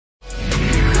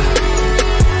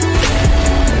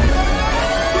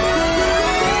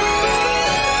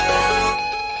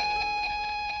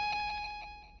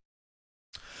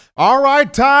All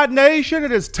right, Tide Nation,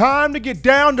 it is time to get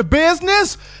down to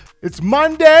business. It's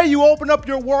Monday. You open up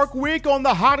your work week on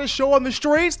the hottest show on the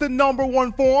streets, the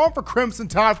 #1 forum for Crimson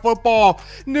Tide football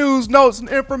news, notes, and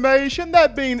information.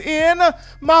 That being in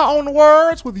my own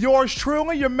words with yours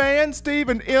truly, your man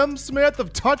Stephen M. Smith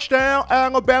of Touchdown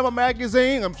Alabama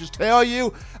Magazine. I'm just telling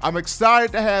you, I'm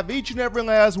excited to have each and every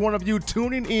last one of you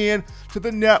tuning in to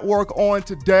the network on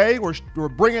today. We're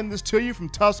bringing this to you from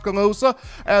Tuscaloosa,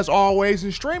 as always,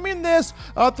 and streaming this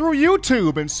through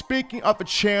YouTube. And speaking of the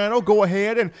channel, go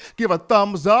ahead and give a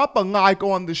thumbs up, a like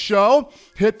on the show,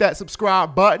 hit that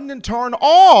subscribe button, and turn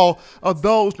all of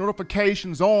those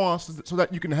notifications on so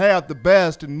that you can have the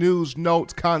best news,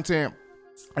 notes, content,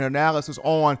 and analysis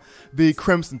on the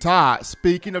Crimson Tide.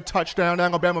 Speaking of Touchdown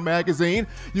Alabama Magazine,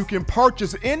 you can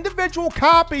purchase individual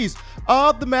copies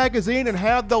of the magazine and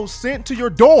have those sent to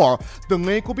your door. The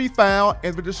link will be found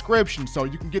in the description. So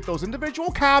you can get those individual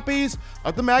copies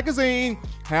of the magazine,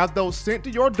 have those sent to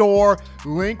your door.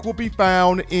 Link will be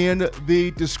found in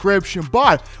the description.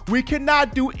 But we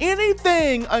cannot do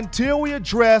anything until we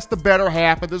address the better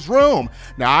half of this room.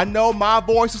 Now, I know my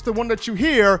voice is the one that you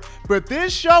hear, but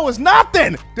this show is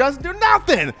nothing. Doesn't do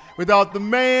nothing without the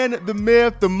man, the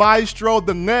myth, the maestro,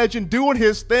 the legend doing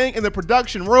his thing in the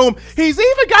production room. He's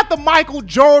even got the Michael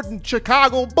Jordan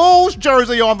Chicago Bulls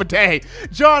jersey on today.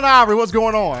 John Ivory, what's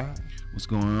going on? What's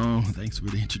going on? Thanks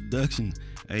for the introduction.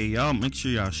 Hey, y'all, make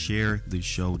sure y'all share the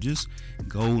show. Just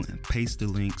go and paste the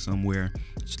link somewhere.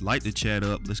 Just light the chat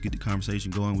up. Let's get the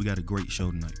conversation going. We got a great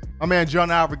show tonight. My man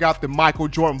John Ivory got the Michael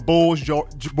Jordan Bulls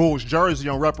jersey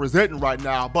on representing right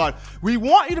now, but we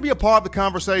want you to be a part of the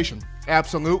conversation.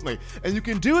 Absolutely. And you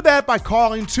can do that by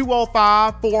calling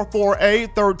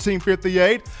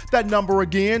 205-448-1358. That number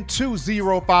again,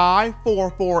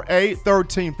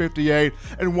 205-448-1358.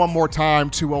 And one more time,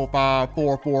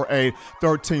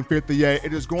 205-448-1358.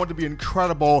 It is going to be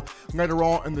incredible. Later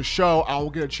on in the show, I will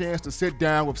get a chance to sit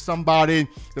down with somebody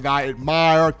that I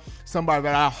admire, somebody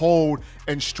that I hold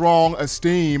in strong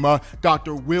esteem,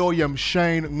 Dr. William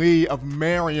Shane Lee of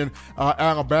Marion,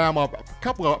 Alabama,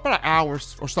 about an hour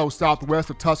or so southwest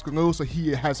of Tuscaloosa.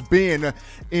 He has been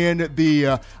in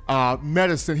the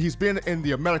medicine. He's been in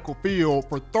the medical field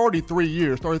for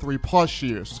 33 plus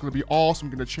years. It's going to be awesome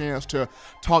getting a chance to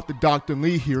talk to Dr.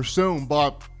 Lee here soon.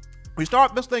 But we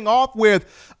start this thing off with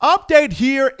update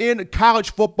here in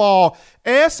college football.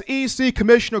 SEC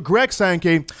Commissioner Greg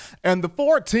Sankey and the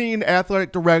 14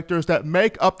 athletic directors that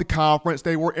make up the conference,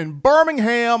 they were in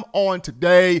Birmingham on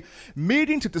today,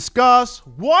 meeting to discuss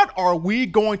what are we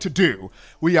going to do.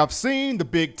 We have seen the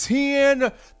Big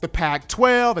Ten, the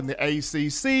Pac-12, and the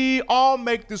ACC all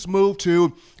make this move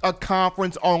to a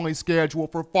conference-only schedule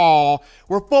for fall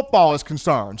where football is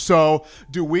concerned. So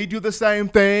do we do the same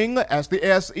thing as the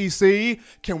SEC?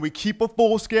 Can we keep a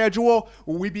full schedule?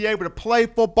 Will we be able to play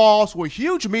football? So a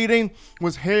huge meeting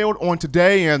was held on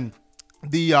today, and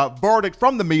the verdict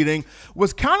from the meeting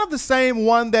was kind of the same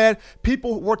one that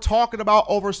people were talking about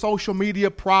over social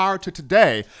media prior to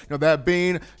today. That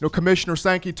being, Commissioner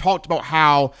Sankey talked about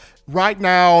how right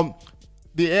now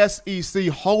the SEC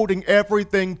holding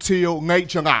everything till late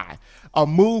July. A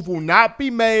move will not be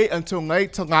made until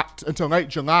late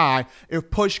July if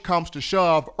push comes to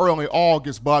shove early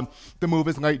August, but the move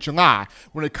is late July.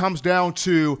 When it comes down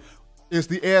to, is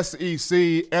the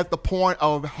SEC at the point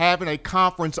of having a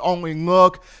conference-only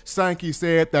look? Sankey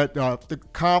said that the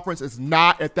conference is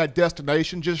not at that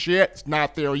destination just yet. It's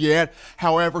not there yet.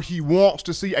 However, he wants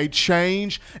to see a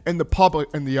change in the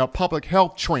public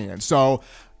health trends. So,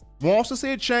 wants to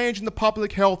see a change in the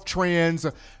public health trends.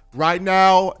 Right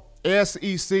now,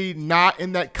 SEC not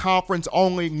in that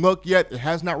conference-only look yet. It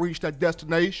has not reached that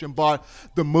destination, but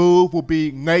the move will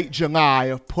be late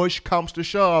July. If push comes to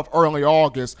shove, early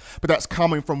August. But that's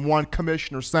coming from one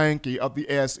Commissioner Sankey of the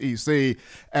SEC,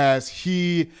 as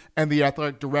he and the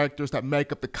athletic directors that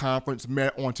make up the conference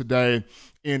met on today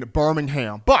in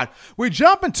Birmingham. But we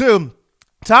jump into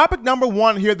topic number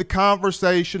one here, the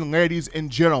conversation, ladies and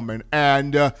gentlemen.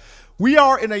 And we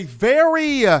are in a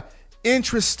very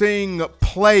interesting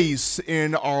place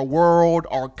in our world,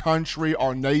 our country,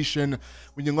 our nation.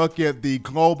 When you look at the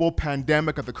global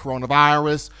pandemic of the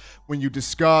coronavirus, when you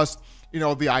discuss,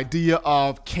 the idea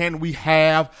of, can we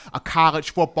have a college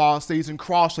football season,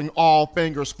 crossing all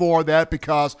fingers for that,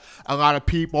 because a lot of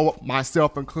people,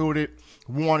 myself included,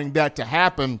 wanting that to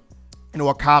happen,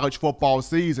 a college football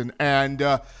season. And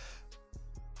when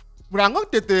I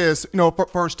looked at this,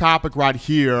 first topic right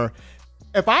here,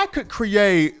 if I could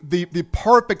create the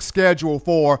perfect schedule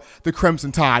for the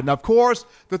Crimson Tide. Now, of course,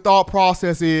 the thought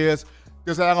process is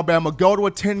Does Alabama go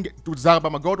to does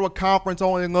Alabama go to a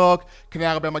conference-only look? Can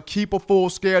Alabama keep a full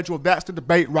schedule? That's the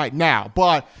debate right now.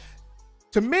 But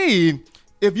to me,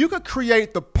 if you could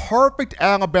create the perfect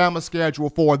Alabama schedule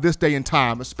for this day and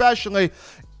time, especially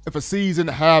if a season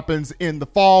happens in the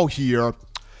fall here,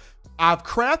 I've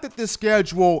crafted this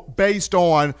schedule based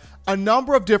on a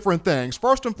number of different things.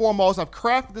 First and foremost, I've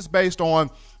crafted this based on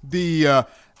the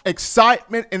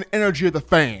excitement and energy of the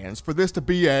fans, for this to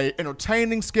be a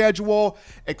entertaining schedule,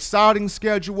 exciting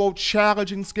schedule,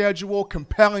 challenging schedule,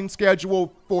 compelling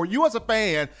schedule. For you as a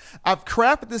fan, I've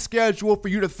crafted this schedule for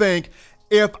you to think,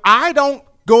 if I don't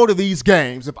go to these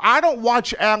games, if I don't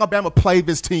watch Alabama play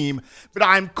this team, but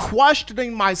I'm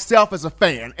questioning myself as a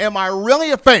fan. Am I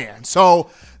really a fan? So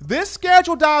this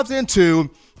schedule dives into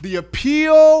the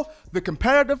appeal, the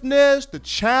competitiveness, the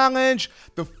challenge,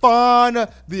 the fun,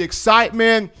 the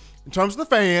excitement in terms of the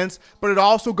fans, but it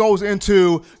also goes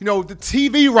into, the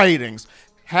TV ratings.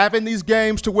 Having these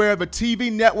games to where the TV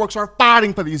networks are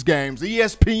fighting for these games.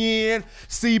 ESPN,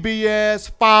 CBS,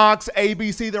 Fox,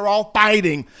 ABC, they're all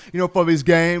fighting, for these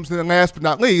games. And then last but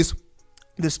not least,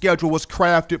 the schedule was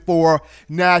crafted for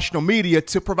national media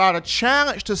to provide a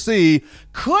challenge to see,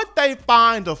 could they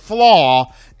find a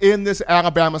flaw in this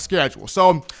Alabama schedule?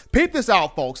 So peep this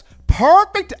out, folks.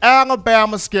 Perfect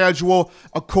Alabama schedule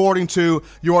according to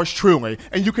yours truly.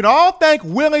 And you can all thank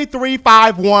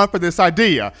Willie351 for this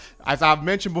idea. As I've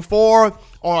mentioned before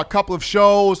on a couple of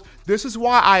shows, this is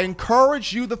why I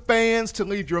encourage you, the fans, to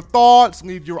leave your thoughts,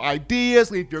 leave your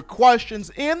ideas, leave your questions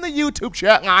in the YouTube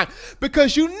chat line,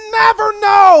 because you never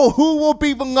know who will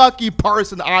be the lucky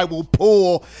person I will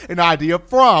pull an idea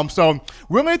from. So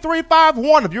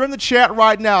Willie351, if you're in the chat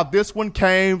right now, this one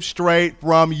came straight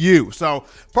from you. So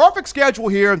perfect schedule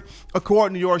here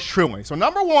according to yours truly. So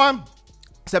number one,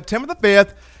 September the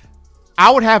 5th, I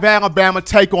would have Alabama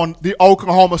take on the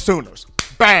Oklahoma Sooners.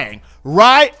 Bang.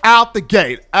 Right out the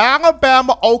gate.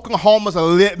 Alabama-Oklahoma's a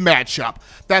lit matchup.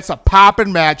 That's a popping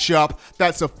matchup.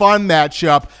 That's a fun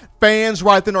matchup. Fans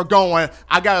right then are going,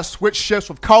 I got to switch shifts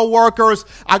with coworkers.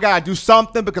 I got to do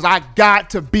something because I got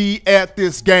to be at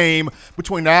this game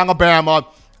between Alabama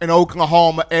and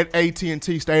Oklahoma at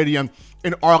AT&T Stadium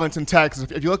in Arlington,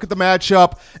 Texas. If you look at the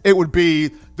matchup, it would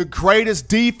be the greatest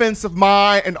defensive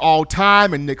mind in all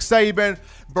time in Nick Saban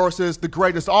versus the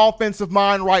greatest offensive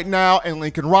mind right now in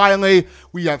Lincoln Riley.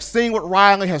 We have seen what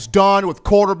Riley has done with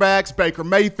quarterbacks. Baker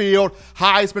Mayfield,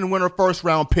 Heisman winner,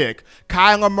 first-round pick.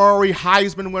 Kyler Murray,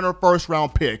 Heisman winner,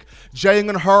 first-round pick.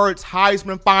 Jalen Hurts,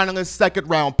 Heisman finalist,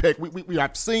 second-round pick. We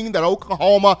have seen that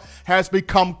Oklahoma has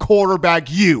become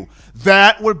quarterback U.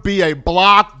 That would be a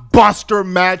blockbuster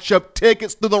matchup,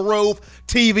 tickets to the roof,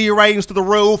 TV ratings to the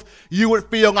roof. You would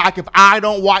feel like, if I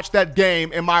don't watch that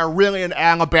game, am I really an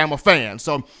Alabama fan?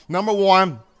 So number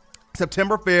one,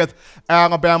 September 5th,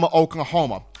 Alabama,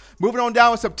 Oklahoma. Moving on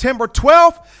down to September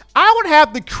 12th, I would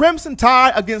have the Crimson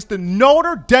Tide against the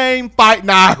Notre Dame Fighting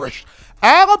Irish.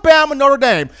 Alabama, Notre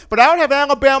Dame. But I would have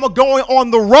Alabama going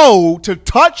on the road to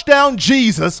touchdown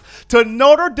Jesus to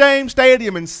Notre Dame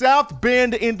Stadium in South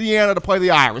Bend, Indiana to play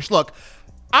the Irish. Look,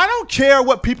 I don't care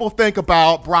what people think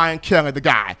about Brian Kelly, the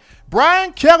guy.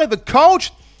 Brian Kelly, the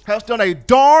coach, has done a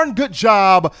darn good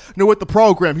job with the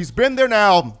program. He's been there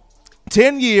now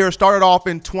 10 years, started off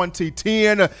in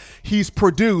 2010. He's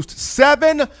produced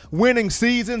 7 winning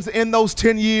seasons in those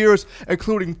 10 years,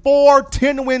 including 4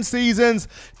 10-win seasons.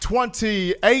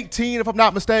 2018, if I'm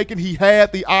not mistaken, he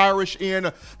had the Irish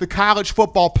in the college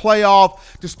football playoff,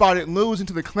 despite it losing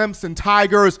to the Clemson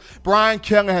Tigers. Brian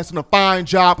Kelly has done a fine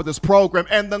job with this program.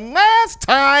 And the last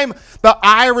time the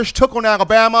Irish took on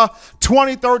Alabama,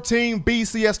 2013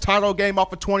 BCS title game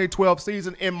off a 2012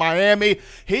 season in Miami,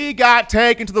 he got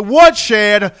taken to the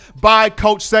woodshed by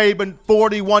Coach Saban,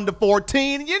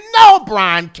 41-14. You know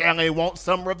Brian Kelly wants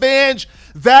some revenge.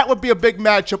 That would be a big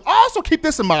matchup. Also, keep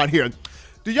this in mind here.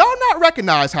 Do y'all not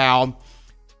recognize how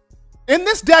in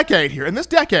this decade,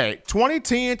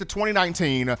 2010 to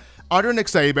 2019, under Nick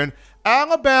Saban,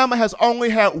 Alabama has only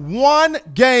had one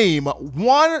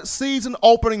season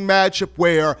opening matchup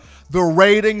where the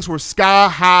ratings were sky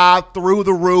high, through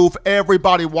the roof.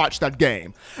 Everybody watched that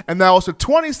game. And that was the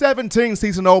 2017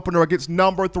 season opener against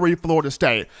number 3 Florida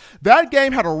State. That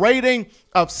game had a rating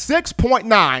of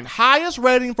 6.9, highest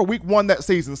rating for week 1 that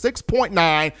season,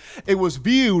 6.9. It was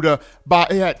viewed it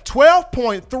had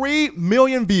 12.3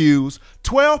 million views,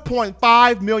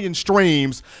 12.5 million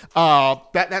streams.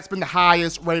 That's been the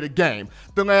highest rated game.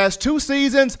 The last 2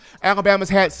 seasons, Alabama's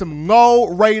had some low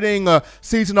rating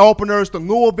season openers. The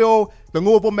Louisville Louisville. The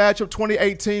Louisville matchup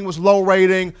 2018 was low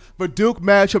rating. The Duke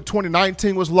matchup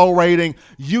 2019 was low rating.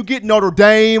 You get Notre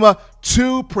Dame,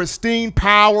 two pristine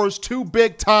powers, two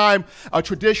big-time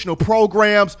traditional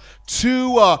programs,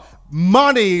 two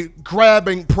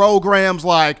money-grabbing programs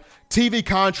like TV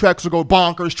contracts will go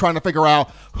bonkers trying to figure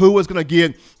out who is going to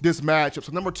get this matchup.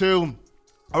 So number 2,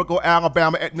 I would go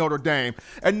Alabama at Notre Dame.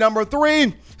 And number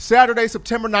 3, Saturday,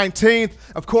 September 19th,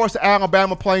 of course,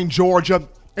 Alabama playing Georgia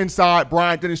inside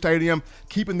Bryant-Denny Stadium,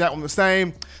 keeping that one the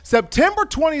same. September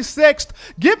 26th,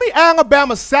 give me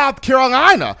Alabama, South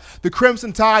Carolina. The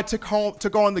Crimson Tide took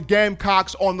on the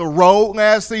Gamecocks on the road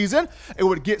last season. It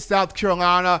would get South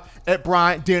Carolina at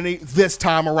Bryant-Denny this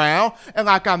time around. And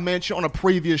like I mentioned on a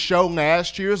previous show,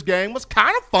 last year's game was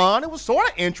kind of fun. It was sort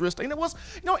of interesting. It was,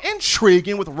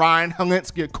 intriguing with Ryan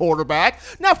Holinsky at quarterback.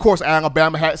 Now, of course,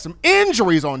 Alabama had some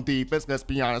injuries on defense. Let's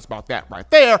be honest about that right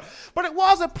there. But it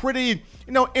was a pretty,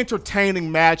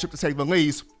 entertaining matchup, to say the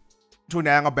least, between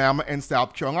Alabama and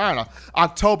South Carolina.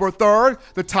 October 3rd,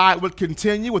 the Tide would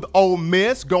continue with Ole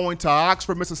Miss going to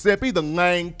Oxford, Mississippi, the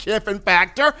Lane Kiffin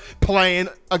factor, playing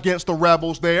against the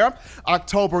Rebels there.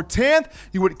 October 10th,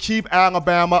 you would keep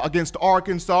Alabama against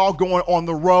Arkansas, going on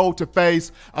the road to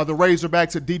face the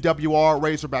Razorbacks at DWR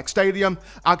Razorback Stadium.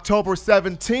 October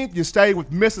 17th, you stay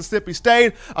with Mississippi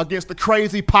State against the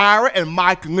Crazy Pirate and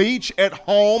Mike Leach at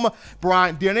home,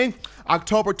 Bryant-Denny.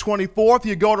 October 24th,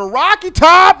 you go to Rocky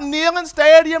Top, Neyland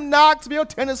Stadium, Knoxville,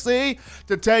 Tennessee,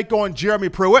 to take on Jeremy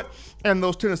Pruitt and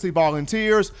those Tennessee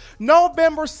Volunteers.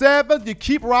 November 7th, you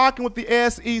keep rocking with the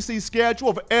SEC schedule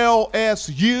of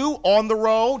LSU on the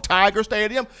road, Tiger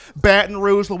Stadium, Baton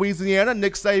Rouge, Louisiana.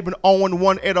 Nick Saban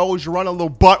 0-1 at Ogeron, a little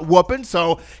butt whooping,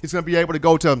 so he's going to be able to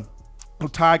go to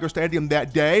Tiger Stadium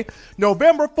that day.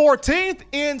 November 14th,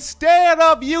 instead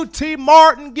of UT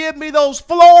Martin, give me those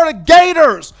Florida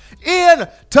Gators in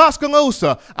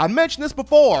Tuscaloosa. I mentioned this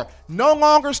before. No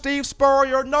longer Steve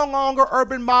Spurrier, no longer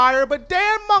Urban Meyer, but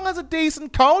Dan Mullen's a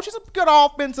decent coach. He's a good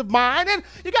offensive mind. And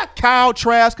you got Kyle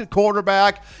Trask at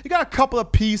quarterback. You got a couple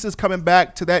of pieces coming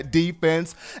back to that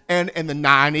defense. And in the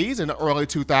 90s and the early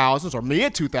 2000s or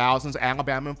mid-2000s,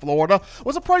 Alabama and Florida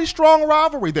was a pretty strong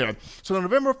rivalry there. So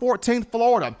November 14th,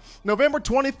 Florida. November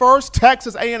 21st,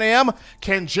 Texas A&M.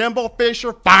 Can Jimbo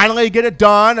Fisher finally get it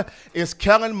done? Is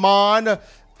Kellen Mond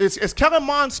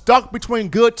stuck between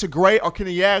good to great, or can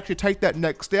he actually take that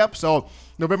next step? So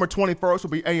November 21st will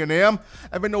be A&M.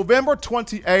 And then November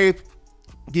 28th,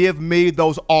 give me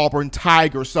those Auburn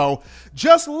Tigers. So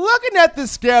just looking at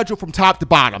this schedule from top to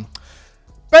bottom,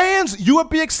 fans, you would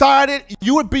be excited.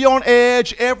 You would be on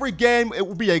edge. Every game, it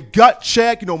would be a gut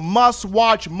check,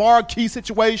 must-watch, marquee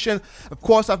situation. Of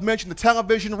course, I've mentioned the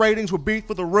television ratings would be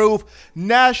through the roof.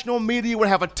 National media would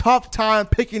have a tough time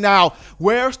picking out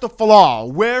where's the flaw,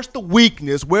 where's the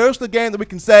weakness, where's the game that we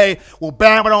can say, well,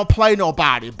 Bama don't play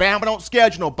nobody, Bama don't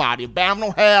schedule nobody, Bama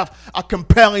don't have a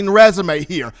compelling resume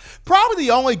here. Probably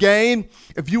the only game,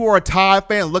 if you were a Tide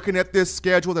fan looking at this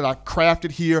schedule that I've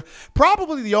crafted here,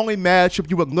 probably the only matchup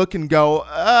you would look and go,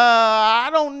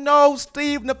 I don't know,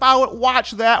 Steve, if I would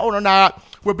watch that one or not,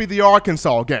 would be the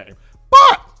Arkansas game.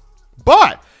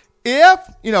 But if,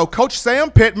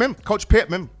 Coach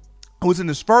Pittman, who's in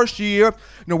his first year,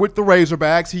 with the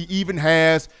Razorbacks, he even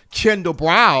has Kendall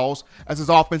Browse as his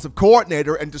offensive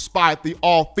coordinator, and despite the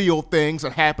off-field things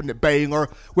that happened at Baylor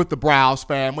with the Browse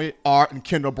family, Art and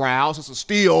Kendall Browse, this is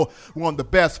still one of the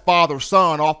best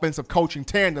father-son offensive coaching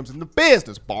tandems in the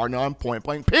business, bar none, point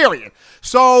blank, period.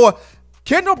 So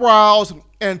Kendall Browse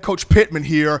and Coach Pittman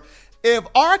here, if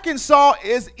Arkansas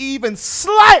is even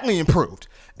slightly improved,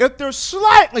 if they're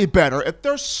slightly better, if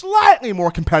they're slightly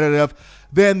more competitive,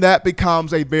 then that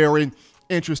becomes a very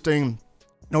interesting,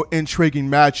 intriguing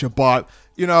matchup. But,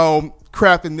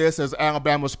 crafting this as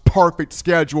Alabama's perfect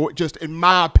schedule, just in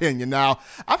my opinion. Now,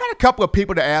 I've had a couple of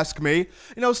people to ask me,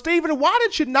 Stephen, why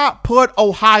did you not put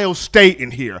Ohio State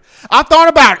in here? I thought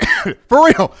about it, for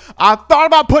real. I thought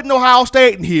about putting Ohio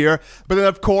State in here, but then,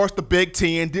 of course, the Big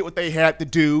Ten did what they had to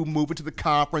do, moving to the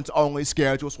conference-only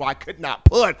schedule, so I could not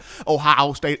put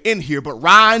Ohio State in here. But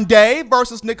Ryan Day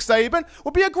versus Nick Saban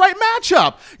would be a great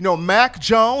matchup. Mac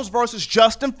Jones versus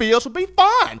Justin Fields would be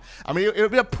fun. I mean, it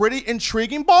would be a pretty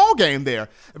intriguing ball game there.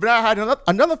 But I had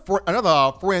another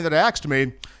friend that asked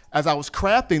me as I was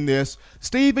crafting this,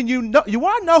 Steven, you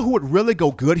want to know who would really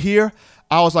go good here?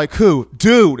 I was like, who?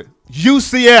 Dude,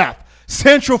 UCF,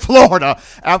 Central Florida.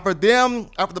 After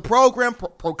the program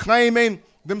proclaiming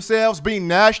themselves being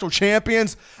national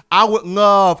champions, I would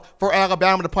love for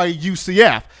Alabama to play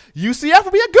UCF. UCF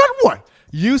would be a good one.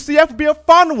 UCF would be a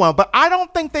fun one, but I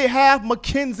don't think they have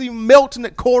Mackenzie Milton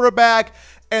at quarterback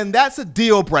and that's a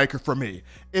deal breaker for me.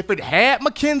 If it had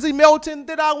McKenzie Milton,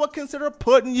 then I would consider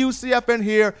putting UCF in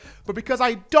here. But because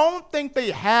I don't think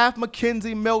they have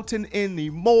McKenzie Milton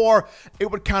anymore,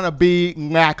 it would kind of be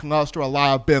lackluster, a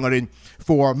liability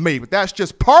for me. But that's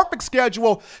just perfect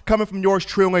schedule coming from yours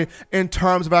truly in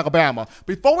terms of Alabama.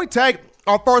 Before we take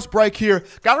our first break here,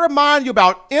 got to remind you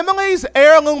about Emily's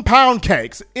Heirloom Pound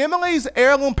Cakes. Emily's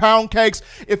Heirloom Pound Cakes.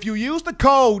 If you use the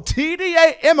code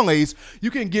TDA Emily's,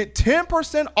 you can get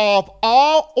 10% off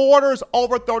all orders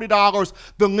over $30.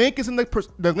 The link is in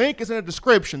the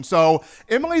description. So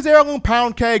Emily's Heirloom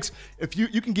Pound Cakes, if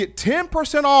you can get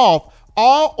 10% off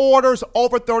all orders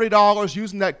over $30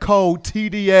 using that code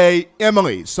TDA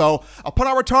Emily. So upon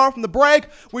our return from the break,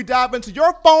 we dive into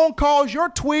your phone calls, your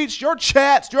tweets, your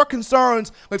chats, your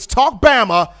concerns. Let's talk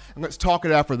Bama, and let's talk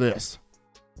it after this.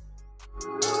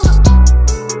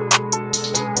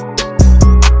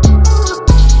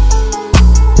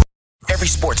 Every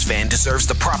sports fan deserves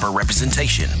the proper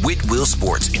representation. Whitwell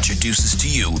Sports introduces to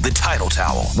you the Title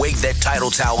Towel. Wave that Title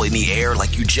Towel in the air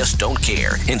like you just don't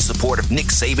care in support of Nick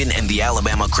Saban and the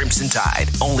Alabama Crimson Tide.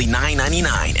 Only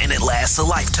 $9.99 and it lasts a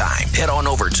lifetime. Head on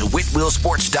over to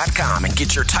whitwellsports.com and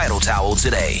get your Title Towel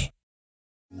today.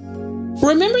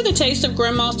 Remember the taste of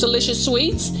Grandma's delicious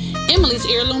sweets? Emily's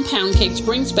Heirloom Pound Cakes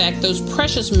brings back those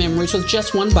precious memories with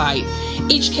just one bite.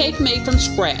 Each cake made from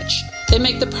scratch. They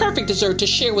make the perfect dessert to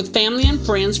share with family and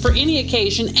friends for any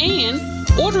occasion, and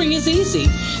ordering is easy.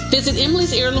 Visit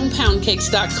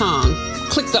emily'sheirloompoundcakes.com.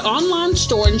 Click the online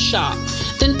store and shop.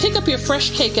 Then pick up your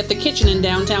fresh cake at the kitchen in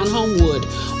downtown Homewood.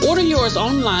 Order yours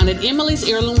online at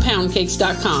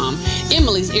emily'sheirloompoundcakes.com.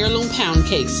 Emily's Heirloom Pound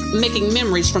Cakes, making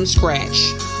memories from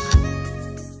scratch.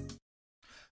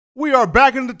 We are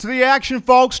back into the action,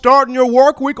 folks. Starting your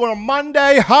work week on a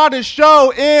Monday. Hottest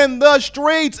show in the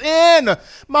streets. In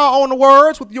my own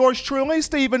words, with yours truly,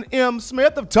 Stephen M.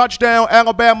 Smith of Touchdown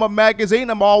Alabama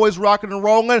Magazine. I'm always rocking and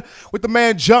rolling with the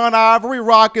man John Ivory,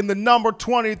 rocking the number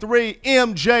 23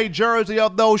 MJ jersey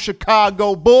of those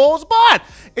Chicago Bulls. But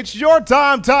it's your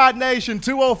time, Tide Nation.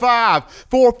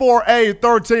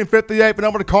 205-448-1358. The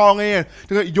number to call in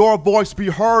to let your voice be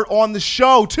heard on the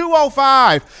show.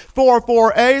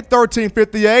 205-448-1358.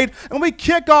 And we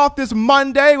kick off this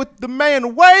Monday with the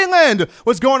man Wayland.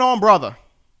 What's going on, brother?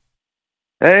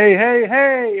 Hey,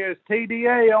 it's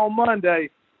TDA on Monday.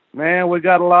 Man, we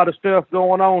got a lot of stuff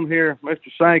going on here. Mr.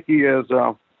 Sankey has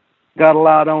got a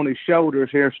lot on his shoulders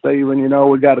here, Stephen. You know,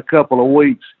 we got a couple of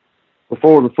weeks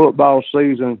before the football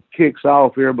season kicks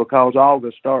off here because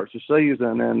August starts the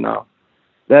season. And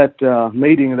that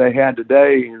meeting they had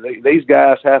today, these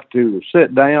guys have to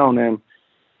sit down and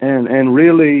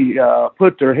really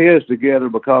put their heads together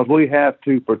because we have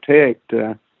to protect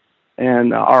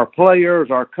and our players,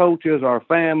 our coaches, our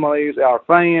families, our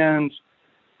fans.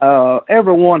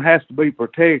 Everyone has to be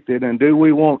protected. And do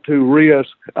we want to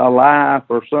risk a life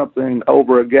or something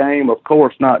over a game? Of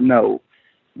course not, no.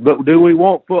 But do we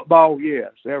want football?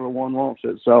 Yes, everyone wants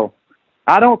it. So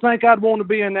I don't think I'd want to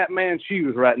be in that man's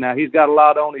shoes right now. He's got a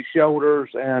lot on his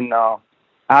shoulders, and I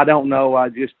don't know. I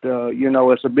just,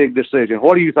 it's a big decision.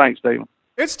 What do you think, Stephen?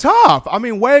 It's tough. I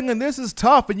mean, Wayland, this is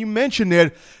tough. And you mentioned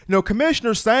it. You know,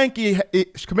 Commissioner Sankey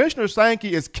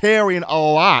is carrying a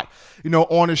lot,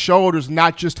 on his shoulders,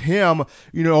 not just him.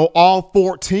 All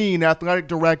 14 athletic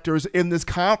directors in this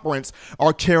conference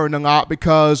are carrying a lot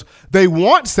because they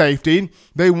want safety.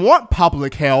 They want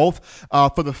public health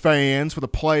for the fans, for the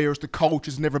players, the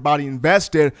coaches, and everybody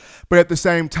invested. But at the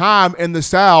same time, in the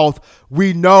South,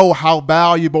 we know how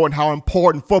valuable and how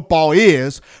important football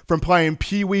is, from playing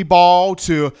Pee-wee ball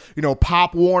to,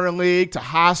 Pop Warner League to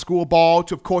high school ball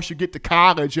to, of course, you get to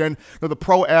college and the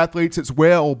pro athletes as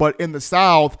well. But in the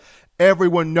South,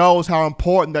 everyone knows how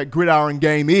important that gridiron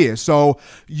game is. So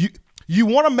you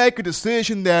want to make a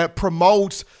decision that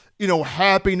promotes,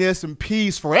 happiness and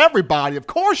peace for everybody. Of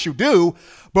course you do.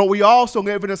 But we also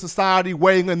live in a society,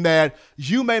 Wayland, that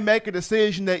you may make a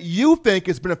decision that you think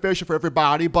is beneficial for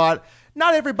everybody, but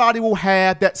not everybody will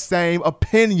have that same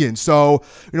opinion. So,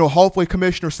 hopefully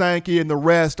Commissioner Sankey and the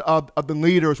rest of the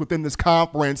leaders within this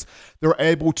conference, they're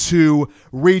able to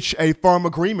reach a firm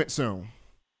agreement soon.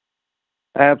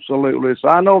 Absolutely. So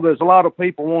I know there's a lot of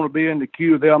people want to be in the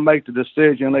queue. They'll make the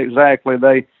decision exactly.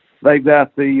 They've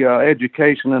got the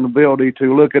education and ability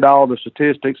to look at all the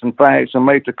statistics and facts and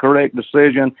make the correct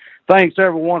decision. Thanks,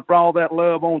 everyone, for all that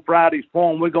love on Friday's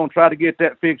poem. We're going to try to get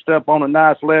that fixed up on a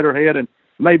nice letterhead and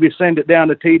maybe send it down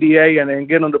to TDA and then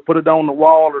get them to put it on the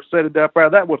wall or set it up there.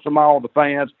 That was from all the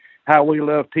fans, how we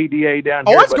love TDA down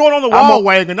here. Oh, it's going on the wall,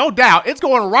 Wagon, no doubt. It's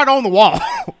going right on the wall.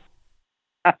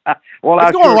 Well,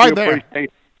 it's going right there.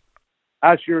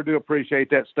 I sure do appreciate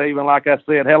that, Stephen. Like I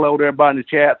said, hello to everybody in the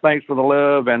chat. Thanks for the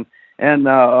love. And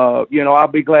I'll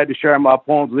be glad to share my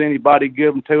poems with anybody,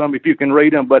 give them to them if you can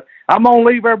read them. But I'm going to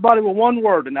leave everybody with one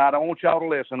word tonight. I want y'all to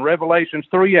listen. Revelations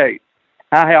 3:8.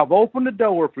 I have opened the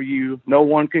door for you, no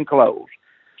one can close.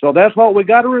 So that's what we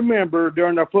got to remember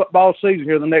during our football season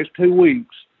here the next 2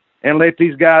 weeks, and let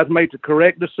these guys make the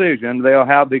correct decision. They'll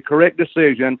have the correct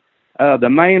decision. The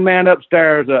main man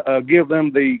upstairs give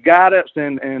them the guidance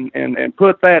and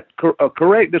put that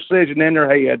correct decision in their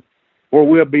head where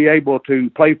we'll be able to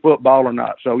play football or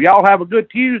not. So y'all have a good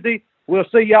Tuesday. We'll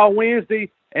see y'all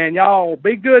Wednesday, and y'all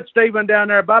be good, Stephen, down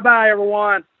there. Bye-bye,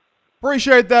 everyone.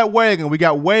 Appreciate that, Wagon. We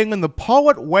got Wagon the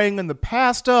poet, Wagon the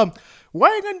pastor,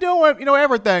 Wagon doing,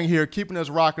 everything here, keeping us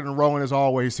rocking and rolling as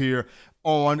always here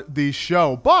on the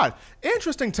show. But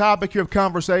interesting topic here of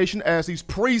conversation as these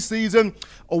preseason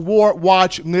award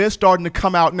watch lists starting to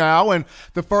come out now, and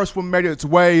the first one made its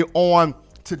way on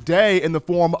today in the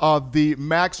form of the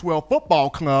Maxwell Football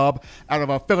Club out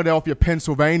of Philadelphia,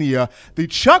 Pennsylvania. The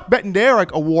Chuck Bednarik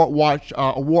Award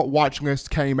watch list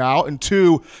came out, and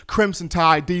 2 Crimson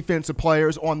Tide defensive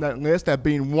players on that list, that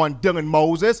being one Dylan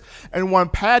Moses and one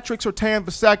Patrick Surtain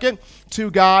II, 2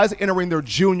 guys entering their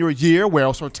junior year.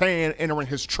 Well, Surtain entering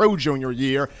his true junior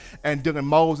year, and Dylan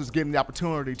Moses getting the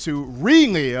opportunity to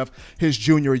relive his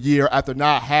junior year after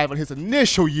not having his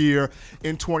initial year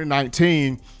in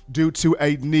 2019 due to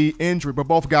a knee injury. But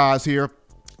both guys here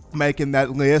making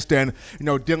that list. And,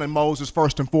 Dylan Moses,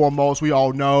 first and foremost, we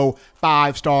all know,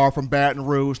 5-star from Baton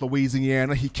Rouge,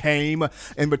 Louisiana. He came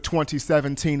in the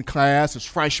 2017 class, his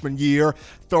freshman year,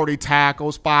 30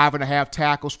 tackles, 5.5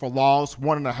 tackles for loss,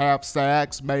 1.5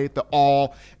 sacks, made the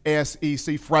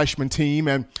all-SEC freshman team.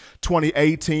 And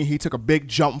 2018, he took a big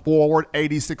jump forward,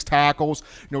 86 tackles,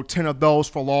 10 of those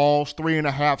for loss,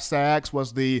 3.5 sacks,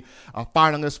 was the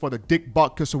finalist for the Dick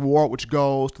Butkus Award, which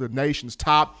goes to the nation's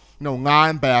top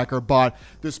linebacker. But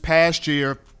this past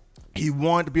year, he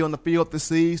wanted to be on the field this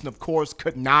season, of course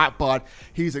could not, but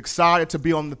he's excited to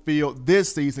be on the field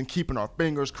this season, keeping our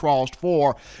fingers crossed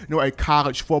for a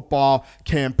college football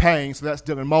campaign. So that's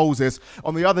Dylan Moses.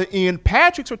 On the other end,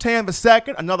 Patrick Surtain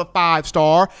II, another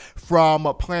 5-star from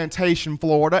Plantation,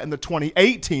 Florida in the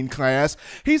 2018 class.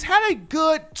 He's had a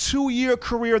good 2-year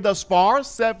career thus far,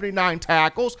 79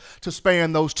 tackles to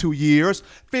span those 2 years,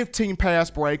 15 pass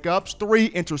breakups, 3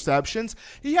 interceptions.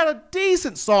 He had a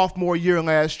decent sophomore year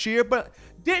last year, but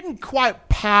didn't quite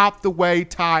pop the way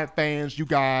Tide fans, you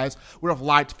guys, would have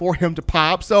liked for him to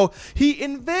pop. So he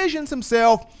envisions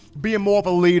himself being more of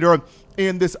a leader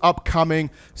in this upcoming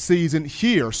season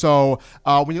here. So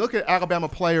when you look at Alabama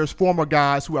players, former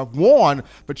guys who have won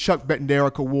the Chuck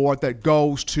Bednarik Award that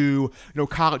goes to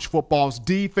college football's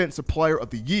Defensive Player of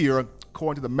the Year,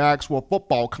 according to the Maxwell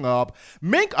Football Club,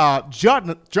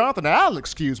 Jonathan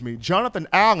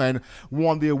Allen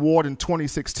won the award in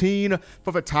 2016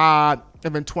 for the Tide,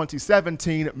 and in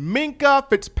 2017, Minkah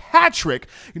Fitzpatrick,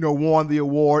 won the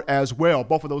award as well.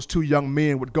 Both of those 2 young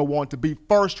men would go on to be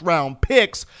first-round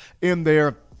picks in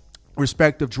their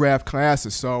respective draft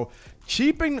classes. So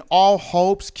keeping all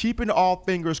hopes, keeping all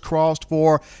fingers crossed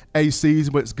for a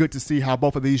season, but it's good to see how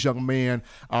both of these young men,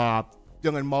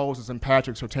 Dylan Moses and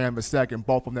Patrick Surtain II,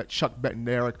 both from that Chuck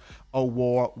Bednarik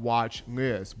Award watch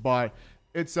list. But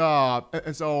it's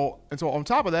and so on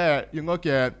top of that, you look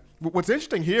at what's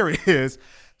interesting here is,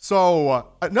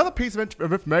 another piece of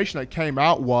information that came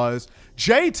out was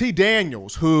J.T.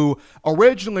 Daniels, who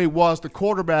originally was the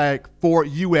quarterback for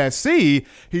USC.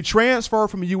 He transferred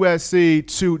from USC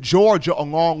to Georgia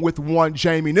along with one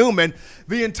Jamie Newman.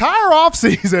 The entire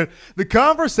offseason, the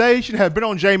conversation had been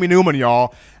on Jamie Newman,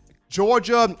 y'all.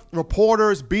 Georgia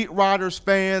reporters, beat writers,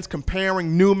 fans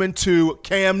comparing Newman to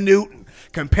Cam Newton,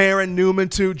 comparing Newman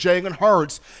to Jalen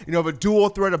Hurts, the dual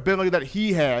threat ability that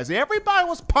he has. Everybody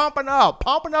was pumping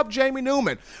up Jamie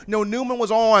Newman. Newman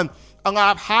was on a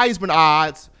lot of Heisman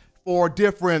odds for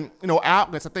different,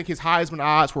 outlets. I think his Heisman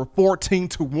odds were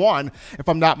 14-1, if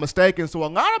I'm not mistaken. So a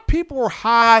lot of people were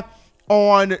high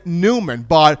on Newman,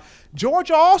 but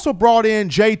Georgia also brought in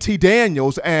J.T.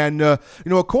 Daniels, and,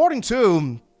 according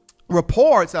to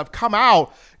reports have come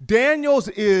out, Daniels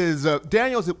is going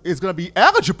to be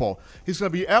eligible. He's going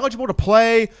to be eligible to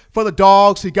play for the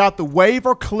Dogs. He got the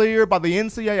waiver cleared by the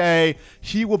NCAA.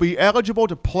 He will be eligible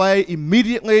to play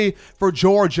immediately for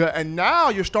Georgia. And now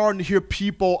you're starting to hear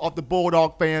people of the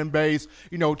Bulldog fan base,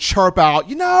 chirp out,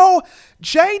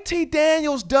 JT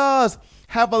Daniels does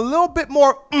have a little bit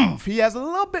more oomph. He has a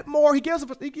little bit more. He gives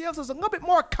us a little bit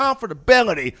more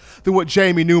comfortability than what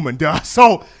Jamie Newman does.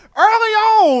 So early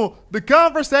on, the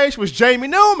conversation was Jamie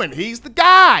Newman. He's the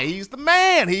guy. He's the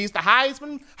man. He's the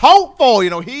Heisman hopeful.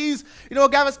 He's a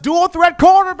guy that's dual threat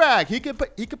quarterback. He could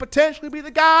potentially be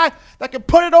the guy that can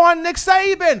put it on Nick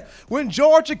Saban when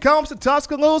Georgia comes to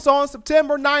Tuscaloosa on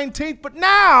September 19th. But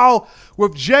now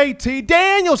with JT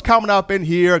Daniels coming up in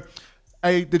here,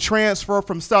 the transfer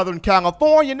from Southern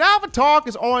California, now the talk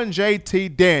is on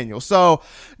JT Daniels. So,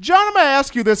 John, I'm going to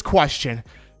ask you this question.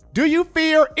 Do you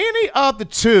fear any of the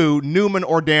two, Newman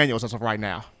or Daniels, as of right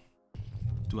now?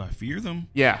 Do I fear them?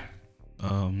 Yeah.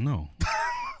 No.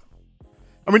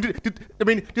 do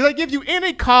they give you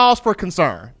any cause for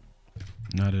concern?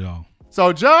 Not at all.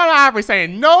 So John Ivory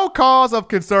saying no cause of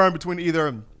concern between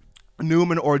either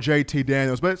Newman or JT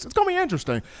Daniels, but it's going to be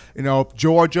interesting.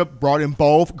 Georgia brought in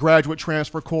both graduate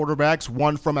transfer quarterbacks,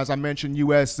 one from, as I mentioned,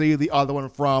 USC, the other one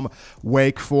from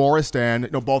Wake Forest, and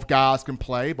both guys can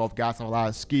play. Both guys have a lot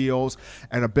of skills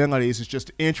and abilities. It's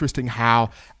just interesting how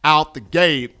out the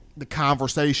gate the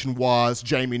conversation was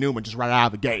Jamie Newman just right out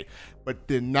of the gate. But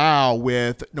then now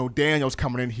with Daniels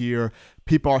coming in here,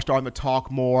 people are starting to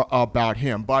talk more about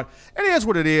him. But it is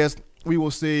what it is. We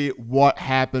will see what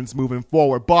happens moving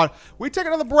forward. But we take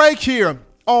another break here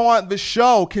on the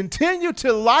show. Continue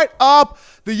to light up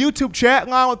the YouTube chat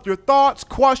line with your thoughts,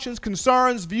 questions,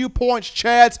 concerns, viewpoints,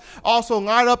 chats. Also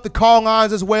light up the call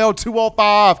lines as well,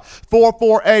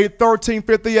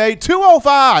 205-448-1358,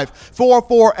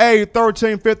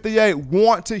 205-448-1358.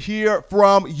 Want to hear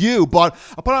from you. But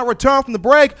upon our return from the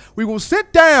break, we will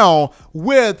sit down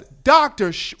with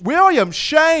Dr. William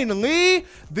Shane Lee,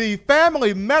 the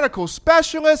family medical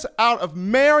specialist out of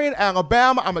Marion,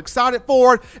 Alabama. I'm excited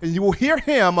for it, and you will hear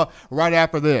him right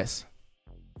after this.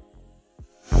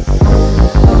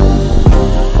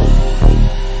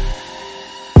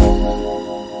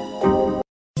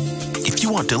 If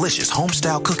you want delicious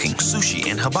home-style cooking, sushi,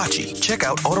 and hibachi, check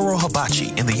out Otoro Hibachi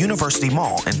in the University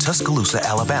Mall in Tuscaloosa,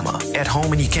 Alabama. At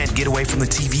home and you can't get away from the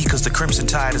TV because the Crimson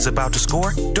Tide is about to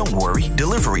score? Don't worry,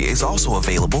 delivery is also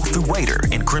available through Waiter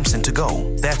and Crimson To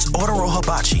Go. That's Otoro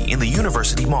Hibachi in the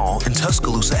University Mall in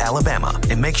Tuscaloosa, Alabama.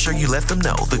 And make sure you let them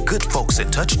know the good folks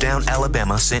at Touchdown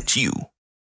Alabama sent you.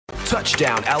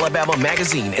 Touchdown Alabama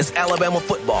Magazine is Alabama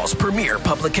football's premier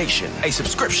publication. A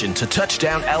subscription to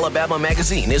Touchdown Alabama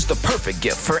Magazine is the perfect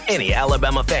gift for any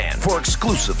Alabama fan. For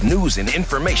exclusive news and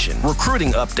information,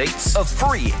 recruiting updates, a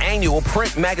free annual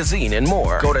print magazine, and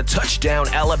more, go to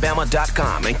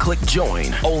touchdownalabama.com and click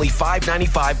join. Only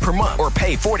 $5.95 per month or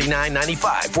pay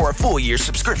 $49.95 for a full year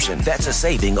subscription. That's a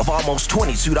saving of almost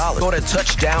 $22. Go to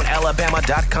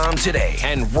touchdownalabama.com today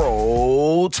and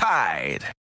roll Tide.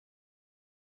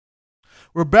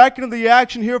 We're back into the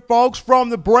action here, folks, from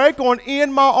the break on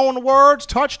In My Own Words,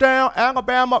 Touchdown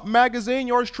Alabama Magazine.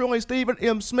 Yours truly, Stephen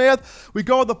M. Smith. We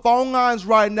go to the phone lines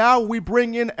right now. We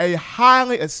bring in a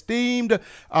highly esteemed,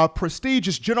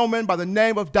 prestigious gentleman by the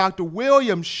name of Dr.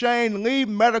 William Shane Lee,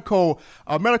 medical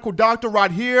doctor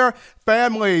right here.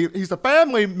 He's a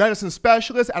family medicine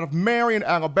specialist out of Marion,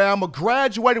 Alabama,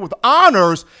 graduated with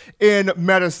honors in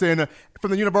medicine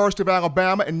from the University of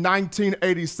Alabama in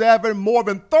 1987. More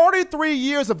than 33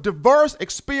 years of diverse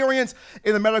experience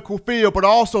in the medical field. But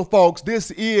also, folks, this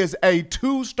is a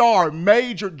 2-star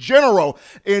major general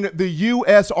in the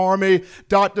U.S. Army.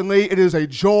 Dr. Lee, it is a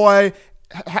joy.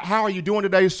 How are you doing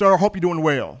today, sir? Hope you're doing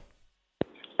well.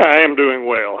 I am doing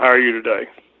well. How are you today?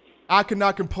 I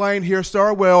cannot complain here,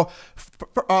 sir. Well,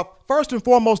 first and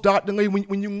foremost, Dr. Lee,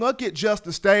 when you look at just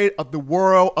the state of the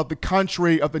world, of the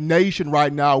country, of the nation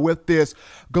right now with this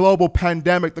global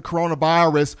pandemic, the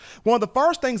coronavirus, one of the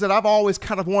first things that I've always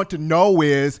kind of wanted to know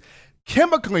is,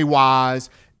 chemically wise,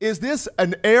 is this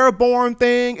an airborne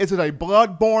thing? Is it a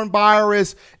blood-borne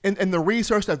virus? And the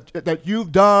research that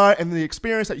you've done and the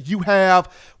experience that you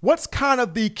have, what's kind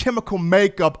of the chemical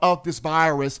makeup of this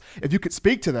virus, if you could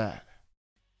speak to that?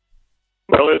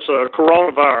 Well, it's a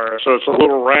coronavirus, so it's a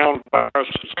little round virus.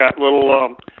 It's got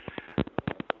little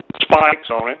spikes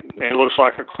on it, and it looks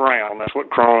like a crown. That's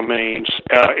what corona means.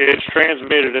 It's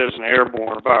transmitted as an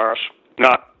airborne virus,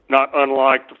 not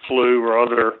unlike the flu or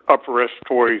other upper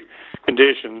respiratory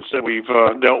conditions that we've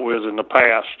dealt with in the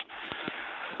past.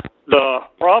 The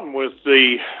problem with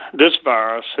this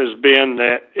virus has been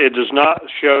that it does not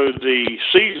show the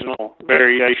seasonal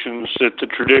variations that the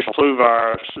traditional flu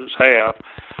viruses have.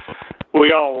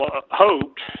 We all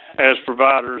hoped, as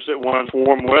providers, that once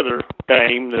warm weather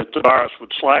came, that the virus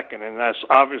would slacken, and that's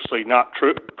obviously not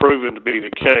proven to be the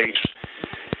case.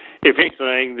 If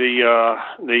anything,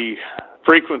 the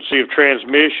frequency of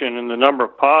transmission and the number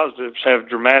of positives have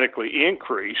dramatically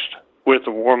increased with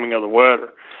the warming of the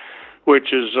weather,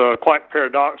 which is quite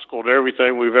paradoxical to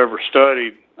everything we've ever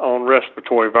studied on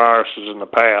respiratory viruses in the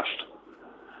past.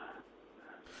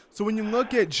 So when you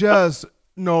look at just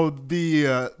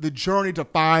the journey to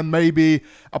find maybe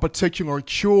a particular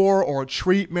cure or a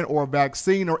treatment or a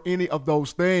vaccine or any of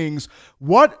those things,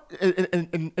 what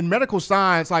in medical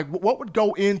science, like what would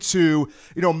go into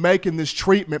making this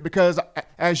treatment? Because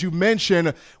as you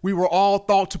mentioned, we were all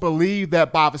thought to believe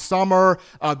that by the summer,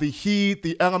 the heat,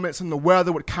 the elements in the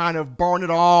weather would kind of burn it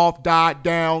off, die it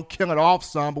down, kill it off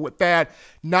some. But with that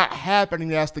not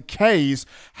happening as the case,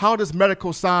 how does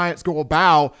medical science go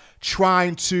about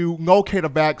trying to locate a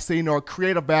vaccine or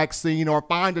create a vaccine or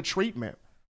find a treatment?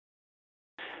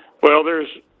 Well, there's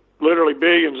literally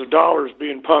billions of dollars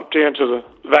being pumped into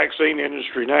the vaccine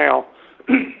industry now.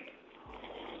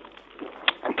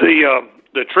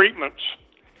 The treatments,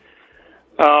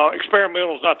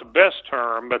 experimental is not the best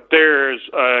term, but there's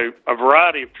a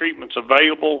variety of treatments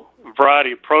available, a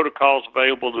variety of protocols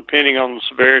available depending on the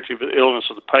severity of the illness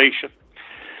of the patient.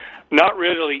 Not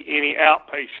really any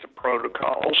outpatient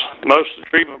protocols. Most of the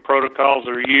treatment protocols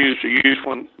that are used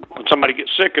when somebody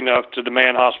gets sick enough to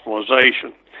demand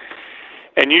hospitalization.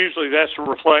 And usually that's a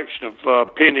reflection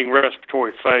of pending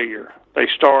respiratory failure. They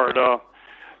start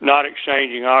not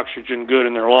exchanging oxygen good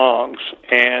in their lungs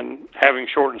and having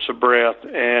shortness of breath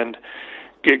and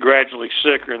get gradually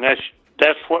sicker, and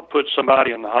that's what puts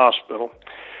somebody in the hospital.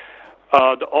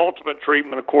 The ultimate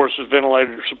treatment, of course, is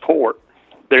ventilator support.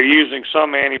 They're using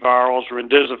some antivirals,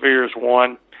 remdesivir is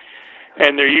one,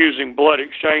 and they're using blood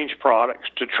exchange products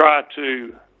to try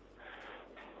to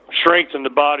strengthen the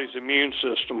body's immune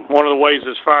system. One of the ways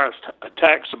this virus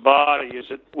attacks the body is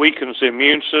it weakens the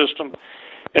immune system,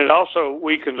 and it also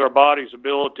weakens our body's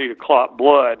ability to clot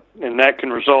blood, and that can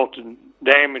result in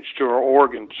damage to our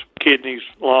organs, kidneys,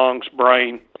 lungs,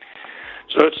 brain.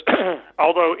 So it's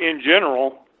although in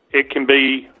general it can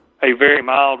be a very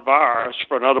mild virus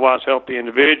for an otherwise healthy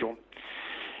individual,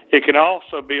 it can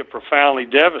also be a profoundly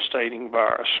devastating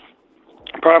virus,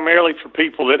 primarily for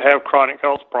people that have chronic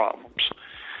health problems,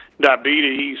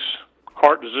 diabetes,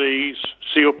 heart disease,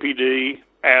 COPD,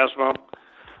 asthma,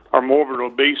 or morbid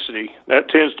obesity. That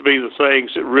tends to be the things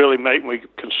that really make me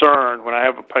concerned when I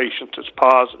have a patient that's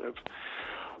positive.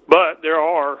 But there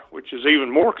are, which is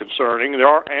even more concerning, there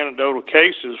are anecdotal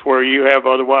cases where you have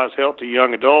otherwise healthy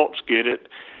young adults get it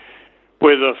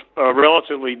with a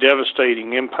relatively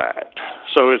devastating impact.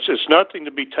 So it's nothing to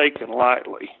be taken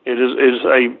lightly. It is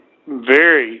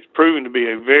proven to be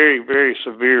a very, very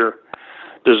severe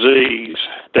disease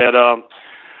that,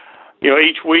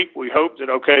 each week we hope that,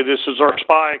 okay, this is our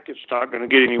spike. It's not going to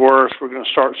get any worse. We're going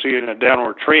to start seeing a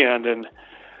downward trend. And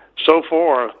so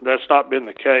far, that's not been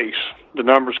the case. The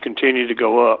numbers continue to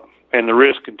go up, and the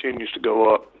risk continues to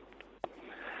go up.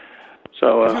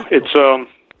 So it's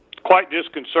quite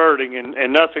disconcerting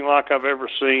and nothing like I've ever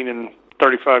seen in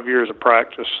 35 years of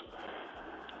practice.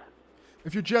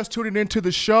 If you're just tuning into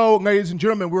the show, ladies and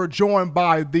gentlemen, we're joined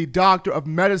by the Doctor of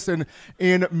Medicine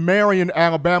in Marion,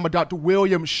 Alabama, Dr.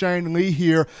 William Shane Lee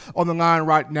here on the line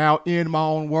right now, in my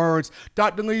own words.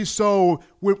 Dr. Lee, so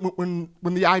when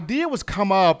the idea was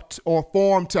come up or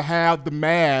formed to have the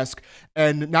mask,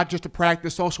 and not just to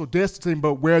practice social distancing,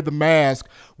 but wear the mask,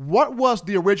 what was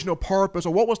the original purpose,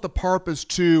 or what was the purpose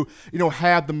to,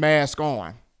 have the mask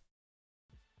on?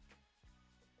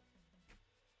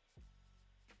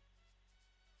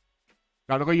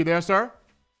 Dr. Lee, you there, sir?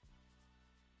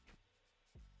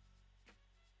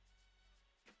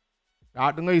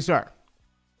 Dr. Lee, sir.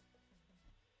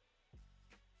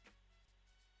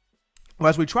 Well,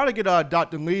 as we try to get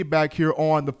Dr. Lee back here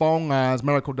on the phone lines,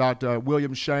 medical Dr.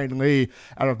 William Shane Lee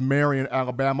out of Marion,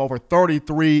 Alabama, over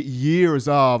 33 years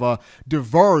of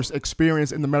diverse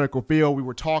experience in the medical field. We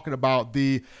were talking about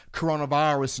the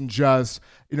coronavirus and just,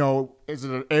 is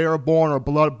it an airborne or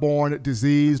bloodborne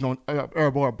disease,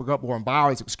 airborne or bloodborne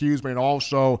virus, and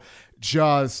also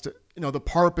just the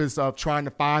purpose of trying to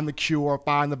find the cure,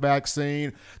 find the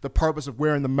vaccine, the purpose of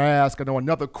wearing the mask. I know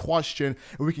another question,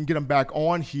 and we can get them back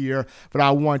on here, that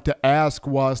I want to ask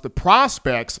was the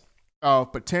prospects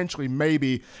of potentially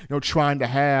maybe, trying to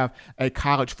have a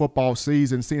college football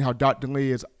season, seeing how Dr.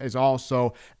 Lee is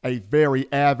also a very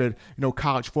avid,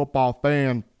 college football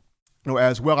fan,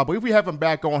 as well. I believe we have him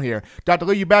back on here. Dr.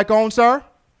 Lee, you back on, sir?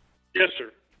 Yes,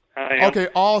 sir. I am. Okay,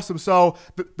 awesome. So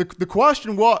the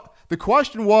question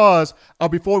was,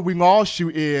 before we lost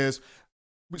you is,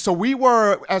 So we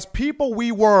were, as people,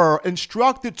 we were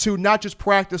instructed to not just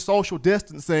practice social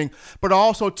distancing, but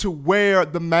also to wear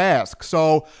the mask.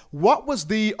 So what was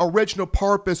the original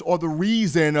purpose or the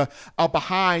reason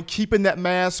behind keeping that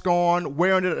mask on,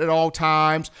 wearing it at all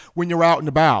times when you're out and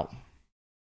about?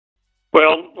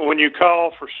 Well, when you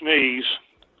cough or sneeze,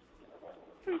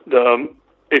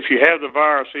 if you have the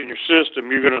virus in your system,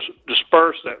 you're going to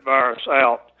disperse that virus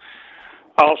out.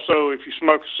 Also, if you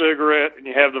smoke a cigarette and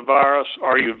you have the virus,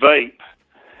 or you vape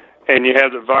and you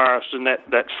have the virus, and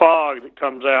that fog that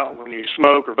comes out when you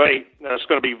smoke or vape, that's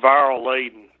going to be viral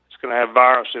laden. It's going to have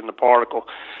virus in the particle.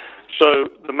 So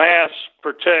the mask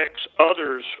protects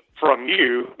others from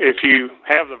you if you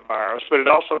have the virus, but it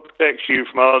also protects you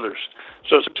from others.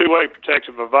 So it's a two-way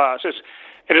protective device.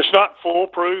 And it's not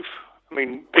foolproof. I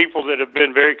mean, people that have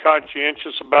been very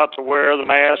conscientious about to wear the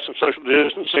mask and social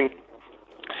distancing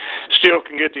still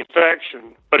can get the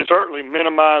infection, but it certainly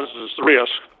minimizes the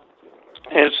risk.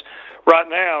 Right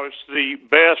now, it's the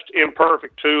best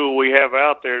imperfect tool we have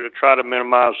out there to try to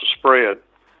minimize the spread.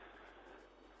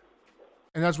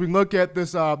 And as we look at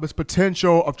this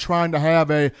potential of trying to have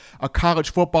a college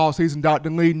football season, Dr.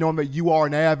 Lee, knowing that you are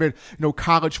an avid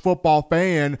college football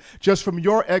fan, just from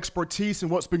your expertise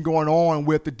and what's been going on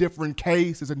with the different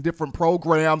cases and different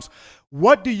programs,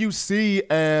 what do you see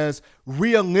as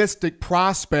realistic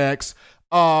prospects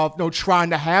of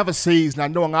trying to have a season? I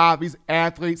know a lot of these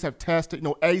athletes have tested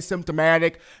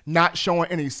asymptomatic, not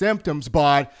showing any symptoms,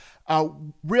 but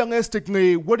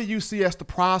realistically, what do you see as the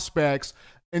prospects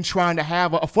in trying to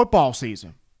have a football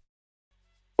season?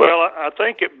 Well, I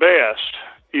think at best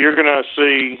you're going to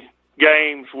see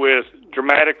games with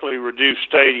dramatically reduced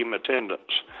stadium attendance.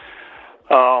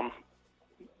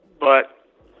 But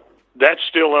that's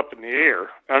still up in the air.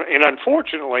 And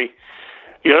unfortunately,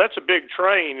 that's a big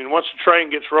train, and once the train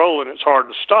gets rolling, it's hard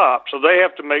to stop. So they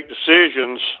have to make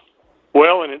decisions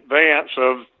well in advance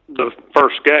of the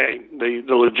first game,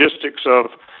 the logistics of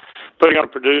putting on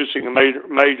producing a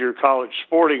major college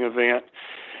sporting event.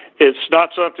 It's not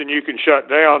something you can shut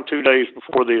down 2 days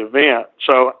before the event.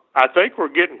 So I think we're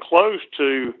getting close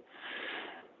to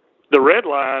the red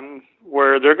line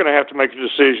where they're going to have to make a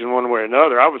decision one way or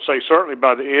another. I would say certainly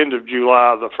by the end of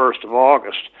July, the 1st of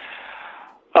August.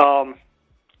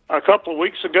 A couple of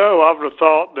weeks ago, I would have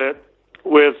thought that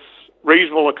with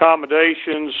reasonable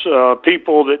accommodations,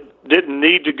 people that didn't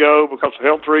need to go because of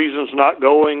health reasons not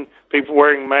going, people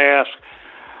wearing masks,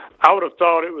 I would have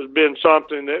thought it would have been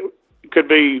something that could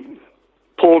be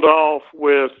pulled off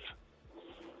with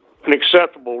an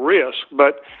acceptable risk.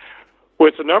 But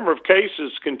with the number of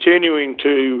cases continuing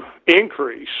to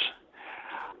increase,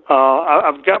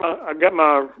 I've got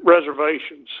my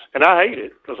reservations, and I hate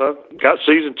it because I've got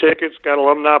season tickets, got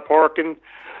alumni parking.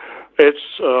 It's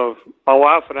my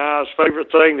wife and I's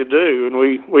favorite thing to do, and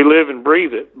we live and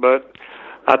breathe it. But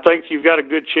I think you've got a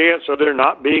good chance of there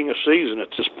not being a season at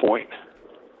this point.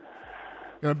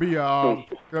 Gonna be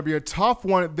a tough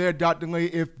one there, Dr. Lee,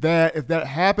 if that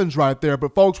happens right there.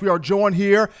 But folks, we are joined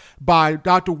here by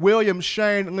Dr. William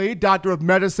Shane Lee, Doctor of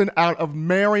Medicine out of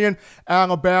Marion,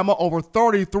 Alabama, over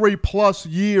 33 plus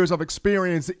years of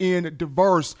experience in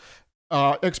diverse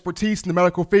expertise in the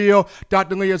medical field.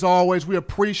 Dr. Lee, as always, we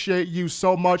appreciate you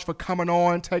so much for coming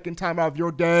on, taking time out of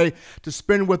your day to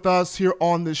spend with us here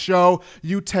on the show.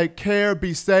 You take care,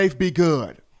 be safe, be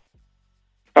good.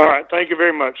 All right. Thank you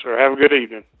very much, sir. Have a good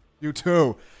evening. You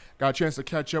too. Got a chance to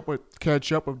catch up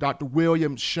with Dr.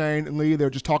 William Shane Lee.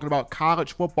 They're just talking about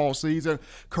college football season,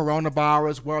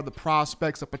 coronavirus, what are the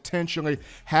prospects of potentially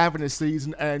having a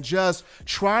season, and just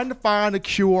trying to find a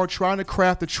cure, trying to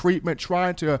craft a treatment,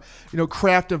 trying to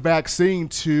craft a vaccine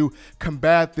to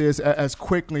combat this as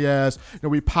quickly as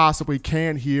we possibly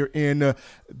can here in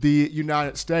the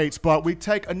United States. But we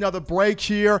take another break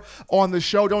here on the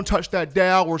show. Don't touch that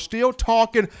dial. We're still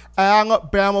talking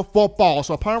Alabama football.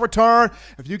 So upon return,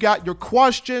 if you got your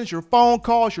questions, your phone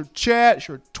calls, your chats,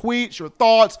 your tweets, your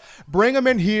thoughts, bring them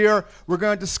in here. We're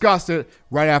going to discuss it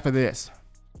right after this.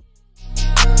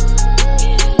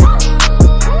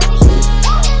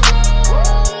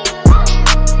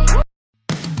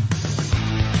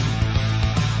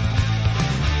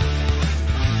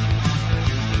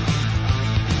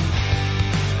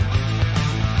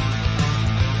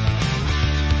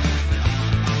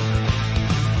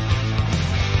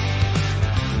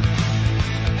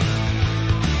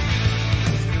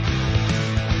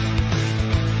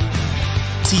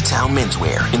 T-Town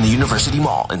Menswear in the University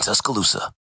Mall in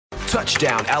Tuscaloosa.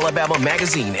 Touchdown Alabama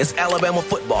Magazine is Alabama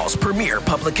football's premier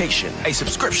publication. A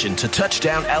subscription to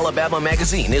Touchdown Alabama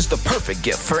Magazine is the perfect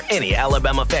gift for any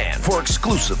Alabama fan. For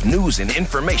exclusive news and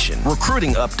information,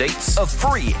 recruiting updates, a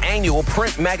free annual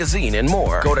print magazine, and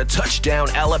more, go to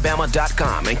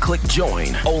touchdownalabama.com and click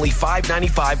join. Only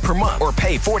 $5.95 per month or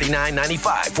pay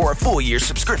 $49.95 for a full year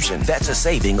subscription. That's a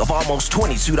saving of almost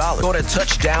 $22. Go to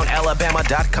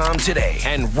touchdownalabama.com today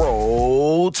and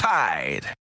roll Tide.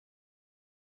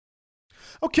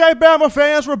 Okay, Bama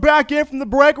fans, we're back in from the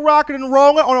break, rocking and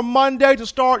rolling on a Monday to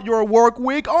start your work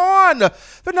week on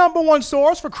the number one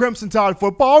source for Crimson Tide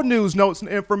football, news, notes, and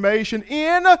information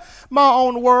in my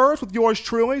own words with yours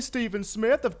truly, Stephen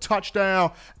Smith of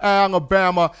Touchdown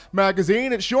Alabama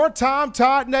Magazine. It's your time,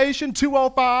 Tide Nation,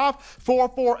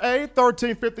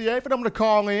 205-448-1358 for them to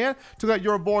call in to let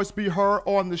your voice be heard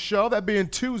on the show. That being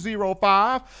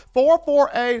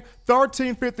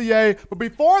 205-448-1358. But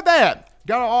before that,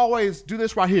 gotta always do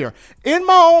this right here. In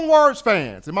my own words,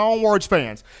 fans,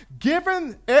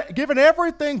 given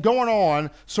everything going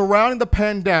on surrounding the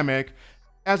pandemic,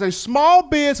 as a small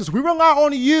business, we rely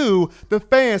on you, the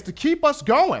fans, to keep us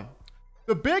going.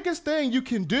 The biggest thing you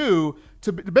can do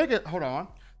the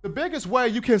biggest way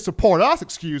you can support us,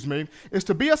 is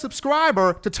to be a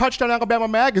subscriber to Touchdown Alabama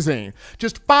Magazine.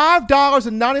 Just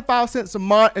 $5.95 a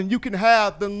month, and you can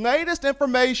have the latest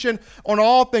information on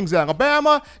all things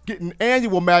Alabama, get an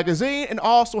annual magazine, and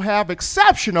also have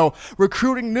exceptional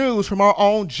recruiting news from our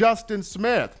own Justin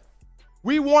Smith.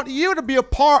 We want you to be a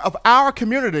part of our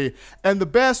community, and the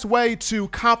best way to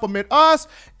compliment us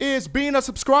is being a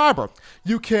subscriber.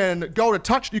 You can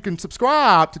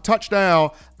subscribe to Touchdown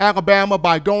Alabama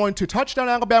by going to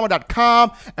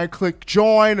touchdownalabama.com and click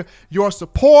join. Your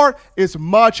support is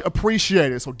much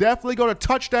appreciated. So definitely go to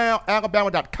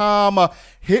touchdownalabama.com,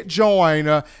 hit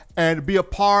join, and be a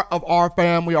part of our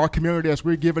family, our community, as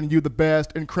we're giving you the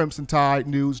best in Crimson Tide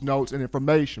news, notes, and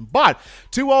information. But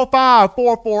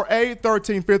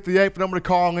 205-448-1358 for them to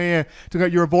call in to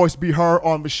let your voice be heard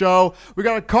on the show. We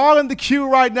got a call in the queue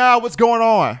right now. What's going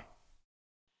on?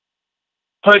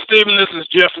 Hi, Stephen. This is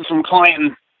Jeffrey from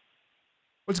Clanton.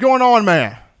 What's going on,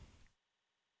 man?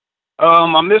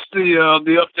 I missed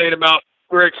the update about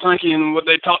Greg Sankey and what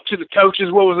they talked to the coaches.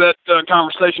 What was that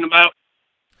conversation about?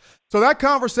 So that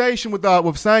conversation with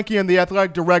Sankey and the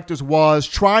athletic directors was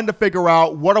trying to figure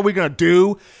out, what are we going to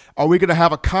do? Are we going to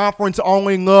have a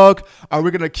conference-only look? Are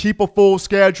we going to keep a full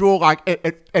schedule? Like,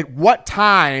 at what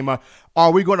time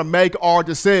are we going to make our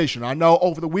decision? I know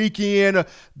over the weekend,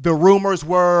 the rumors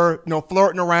were,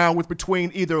 flirting around with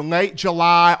between either late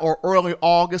July or early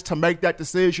August to make that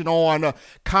decision on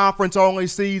conference-only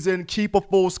season, keep a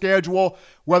full schedule,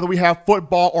 whether we have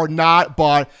football or not.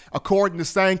 But according to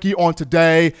Sankey on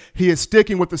today, he is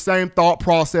sticking with the same thought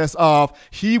process of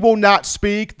he will not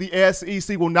speak, the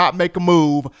SEC will not make a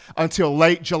move until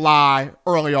late July,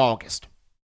 early August.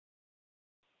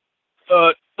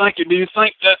 Thank you. Do you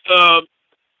think that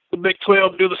the Big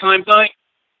 12 do the same thing?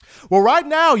 Well, right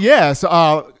now, yes.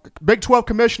 Big 12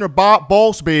 Commissioner Bob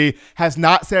Bowlesby has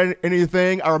not said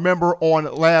anything. I remember on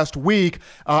last week,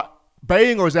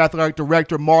 Baylor's athletic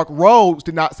director, Mark Rhodes,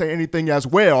 did not say anything as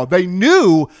well. They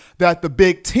knew that the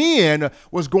Big 10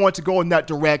 was going to go in that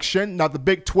direction. Now, the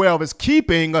Big 12 is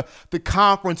keeping the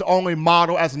conference-only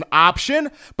model as an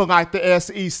option, but like the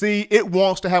SEC, it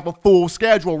wants to have a full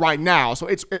schedule right now. So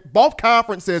both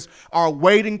conferences are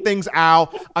waiting things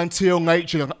out until late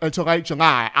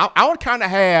July. I would kind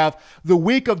of have the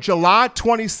week of July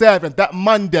 27th, that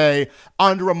Monday,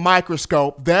 under a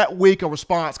microscope. That week a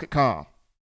response could come.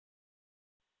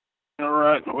 All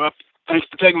right. Well, thanks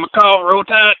for taking my call. Roll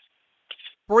Tide.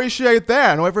 Appreciate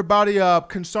that. I know everybody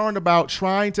concerned about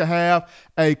trying to have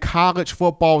a college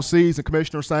football season.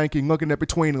 Commissioner Sankey looking at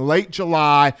between late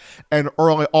July and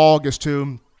early August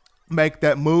to make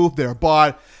that move there.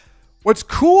 But what's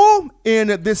cool in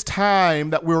this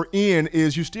time that we're in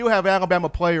is you still have Alabama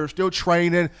players still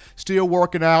training, still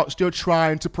working out, still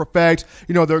trying to perfect,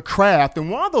 their craft. And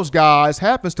one of those guys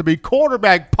happens to be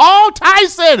quarterback Paul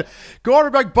Tyson.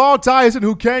 Quarterback Paul Tyson,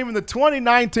 who came in the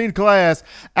 2019 class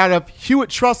out of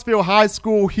Hewitt-Trussville High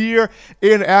School here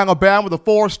in Alabama, the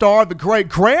 4-star, the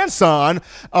great-grandson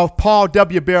of Paul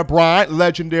W. Bear Bryant,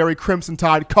 legendary Crimson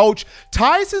Tide coach.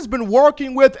 Tyson's been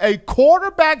working with a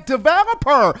quarterback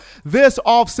developer this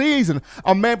offseason,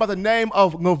 a man by the name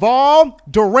of Lavelle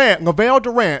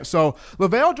Durant. So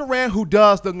Lavelle Durant, who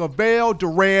does the Lavelle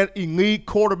Durant Elite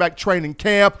Quarterback Training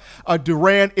Camp.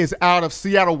 Durant is out of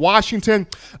Seattle, Washington.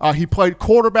 He played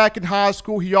quarterback in high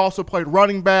school. He also played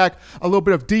running back, a little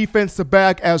bit of defensive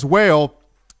back as well.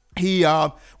 He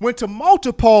went to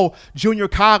multiple junior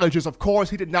colleges. Of course,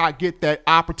 he did not get that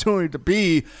opportunity to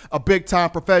be a big-time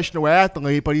professional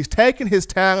athlete, but he's taken his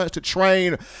talents to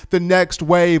train the next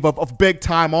wave of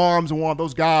big-time arms, and one of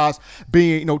those guys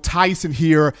being, Tyson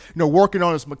here, working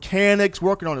on his mechanics,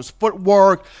 working on his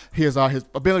footwork, his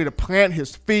ability to plant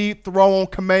his feet, throw on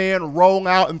command, roll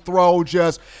out and throw,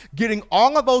 just getting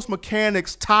all of those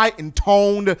mechanics tight and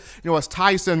toned. As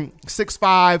Tyson,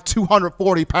 6'5",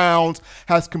 240 pounds,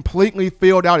 has completely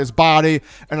filled out his body,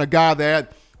 and a guy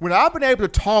that when I've been able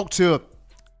to talk to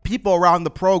people around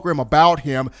the program about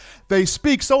him, they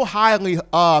speak so highly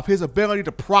of his ability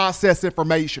to process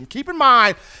information. Keep in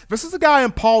mind, this is a guy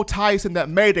in Paul Tyson that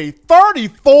made a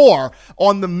 34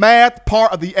 on the math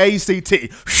part of the ACT.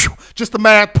 Whew, just the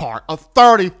math part, a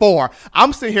 34.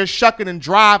 I'm sitting here shucking and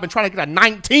driving, trying to get a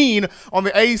 19 on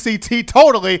the ACT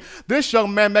totally. This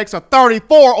young man makes a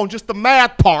 34 on just the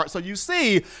math part. So you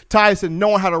see Tyson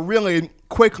knowing how to really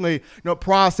quickly,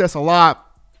 process a lot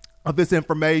of this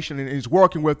information, and he's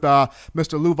working with Mr.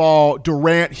 Luval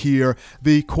Durant here,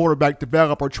 the quarterback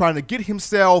developer, trying to get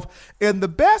himself in the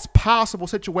best possible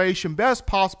situation, best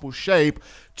possible shape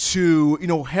to,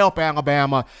 help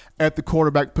Alabama at the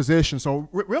quarterback position. So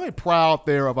really proud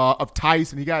there of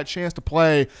Tyson. He got a chance to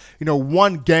play,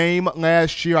 one game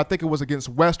last year. I think it was against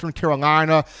Western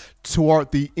Carolina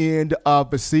toward the end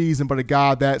of the season, but a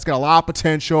guy that's got a lot of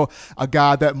potential, a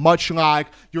guy that, much like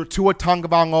your Tua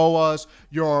Tagovailoas,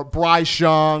 your Bryce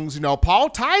Youngs, Paul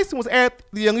Tyson was at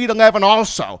the Elite 11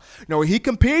 also. He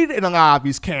competed in a lot of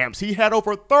these camps. He had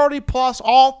over 30-plus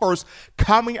offers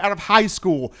coming out of high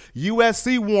school.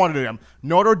 USC wanted him.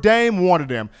 Notre Dame wanted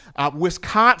him.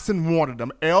 Wisconsin wanted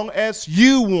him.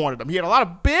 LSU wanted him. He had a lot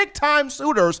of big-time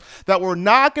suitors that were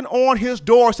knocking on his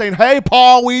door saying, hey,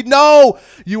 Paul, we know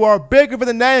you are bigger than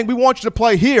the name. We want you to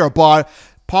play here. But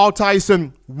Paul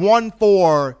Tyson,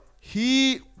 1-4.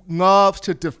 He loves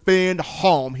to defend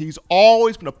home. He's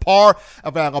always been a part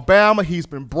of Alabama. He's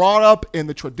been brought up in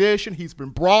the tradition. He's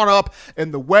been brought up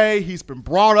in the way. He's been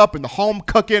brought up in the home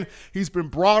cooking. He's been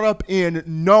brought up in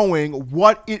knowing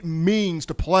what it means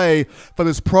to play for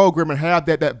this program and have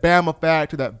that Bama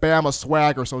factor, that Bama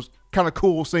swagger. So it's kind of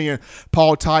cool seeing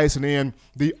Paul Tyson in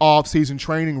the off-season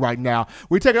training right now.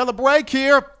 We take another break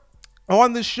here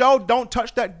on the show. Don't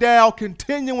touch that dial.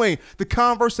 Continuing the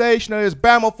conversation that is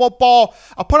Bama football.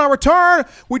 Upon our return,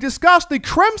 we discuss the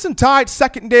Crimson Tide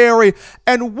secondary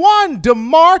and one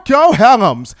Demarcco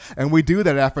Hellams. And we do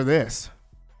that after this.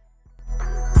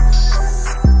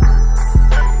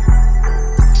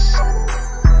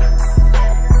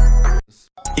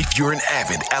 If you're an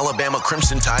avid Alabama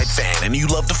Crimson Tide fan and you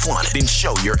love to flaunt it, then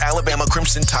show your Alabama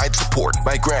Crimson Tide support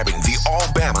by grabbing the All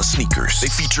Bama sneakers. They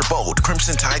feature bold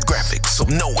Crimson Tide graphics, so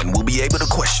no one will be able to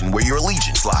question where your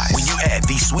allegiance lies. When you add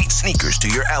these sweet sneakers to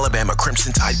your Alabama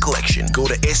Crimson Tide collection, go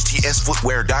to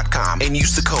stsfootwear.com and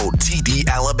use the code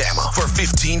TDAlabama for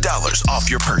 $15 off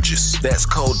your purchase. That's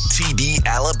code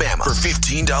TDAlabama for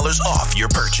 $15 off your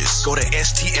purchase. Go to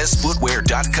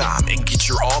stsfootwear.com and get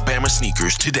your All Bama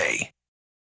sneakers today.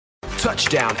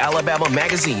 Touchdown Alabama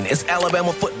Magazine is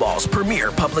Alabama football's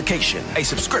premier publication. A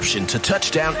subscription to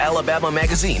Touchdown Alabama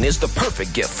Magazine is the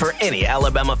perfect gift for any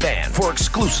Alabama fan. For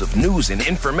exclusive news and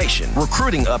information,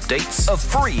 recruiting updates, a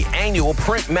free annual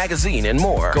print magazine, and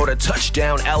more, go to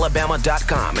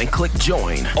touchdownalabama.com and click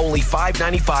join. Only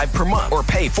 $5.95 per month, or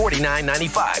pay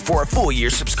 $49.95 for a full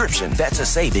year subscription. That's a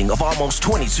saving of almost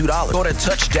 $22. Go to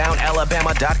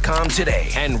touchdownalabama.com today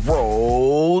and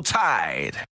roll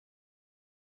Tide.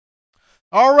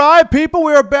 All right, people,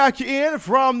 we are back in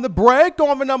from the break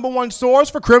on the number one source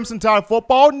for Crimson Tide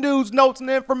football, news, notes, and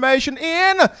information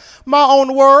in my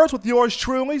own words with yours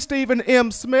truly, Stephen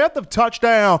M. Smith of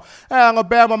Touchdown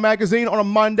Alabama Magazine on a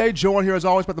Monday. Joined here as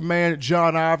always by the man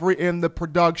John Ivory in the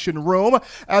production room.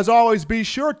 As always, be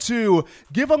sure to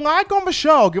give a like on the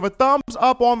show, give a thumbs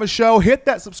up on the show, hit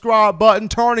that subscribe button,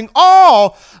 turning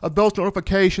all of those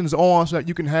notifications on so that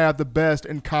you can have the best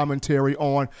in commentary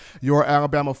on your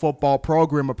Alabama football program.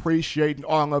 Appreciating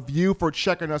all of you for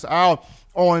checking us out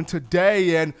on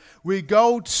today. And we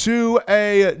go to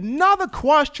another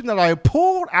question that I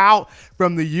pulled out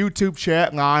from the YouTube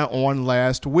chat line on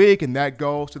last week, and that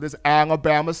goes to this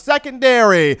Alabama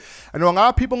secondary. I know a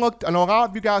lot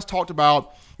of you guys talked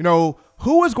about,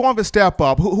 who is going to step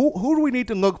up? Who do we need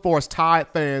to look for as Tide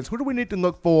fans? Who do we need to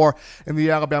look for in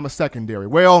the Alabama secondary?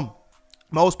 Well,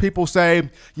 Most people say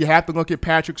you have to look at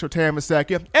Patrick Surtain a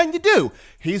second, and you do.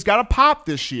 He's got to pop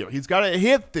this year. He's got to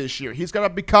hit this year. He's got to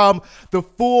become the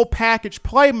full package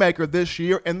playmaker this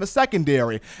year in the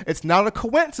secondary. It's not a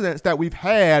coincidence that we've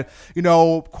had,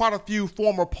 quite a few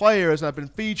former players that have been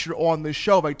featured on this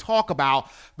show. They talk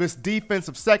about this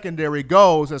defensive secondary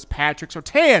goes as Patrick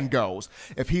Surtain goes.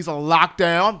 If he's a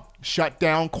lockdown,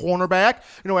 shutdown cornerback,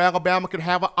 Alabama could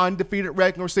have an undefeated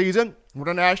regular season with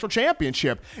a national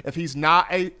championship. If he's not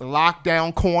a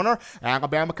lockdown corner,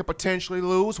 Alabama could potentially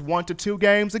lose 1 to 2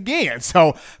 games again.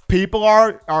 So people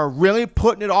are really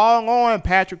putting it all on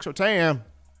Patrick Surtain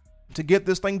to get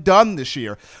this thing done this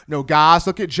year. Guys,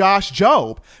 look at Josh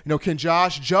Jobe. Can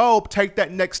Josh Jobe take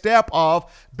that next step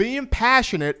of being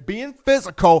passionate, being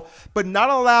physical, but not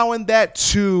allowing that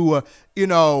to,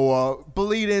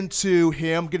 bleed into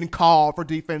him getting called for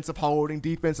defensive holding,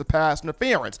 defensive pass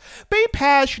interference. Be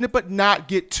passionate, but not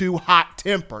get too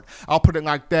hot-tempered. I'll put it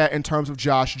like that in terms of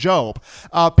Josh Jobe.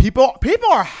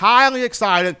 People are highly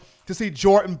excited to see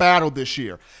Jordan Battle this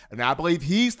year. And I believe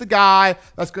he's the guy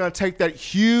that's going to take that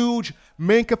huge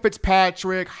Minkah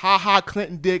Fitzpatrick,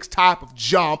 Clinton Dix type of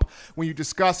jump when you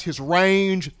discuss his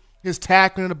range, his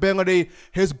tackling ability,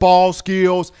 his ball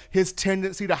skills, his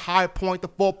tendency to high point the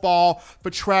football,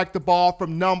 but track the ball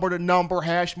from number to number,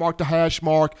 hash mark to hash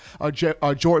mark.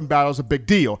 Jordan Battle is a big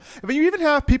deal. I mean, you even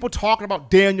have people talking about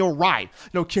Daniel Wright.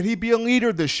 Can he be a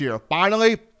leader this year?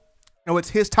 Finally,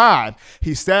 it's his time.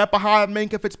 He sat behind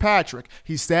Minkah Fitzpatrick.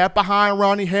 He sat behind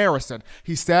Ronnie Harrison.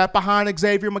 He sat behind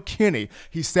Xavier McKinney.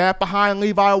 He sat behind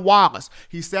Levi Wallace.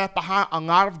 He sat behind a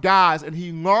lot of guys, and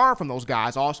he learned from those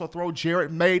guys. Also throw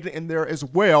Jared Maiden in there as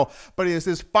well. But is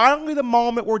this finally the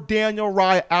moment where Daniel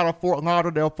Wright out of Fort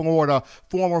Lauderdale, Florida,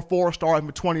 former 4-star in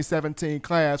the 2017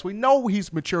 class, we know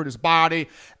he's matured his body,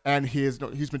 and he's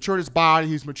matured his body,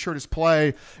 he's matured his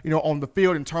play, on the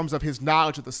field in terms of his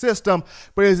knowledge of the system.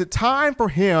 But is it time for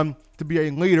him to be a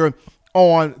leader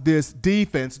on this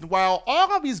defense? And while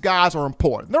all of these guys are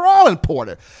important, they're all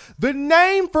important, the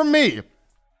name for me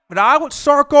that I would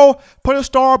circle, put a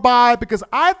star by, because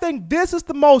I think this is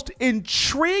the most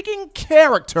intriguing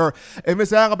character in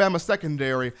this Alabama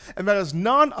secondary, and that is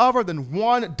none other than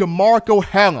one Demarcco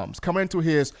Hellams coming into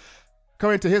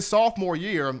his sophomore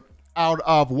year out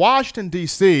of Washington,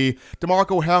 D.C.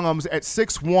 Demarcco Hellams at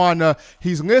 6'1",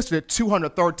 he's listed at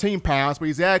 213 pounds, but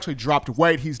he's actually dropped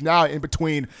weight. He's now in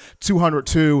between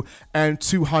 202 and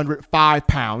 205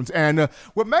 pounds. And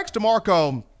what makes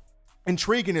Demarcco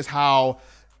intriguing is how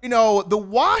the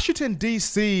Washington,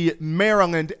 D.C.,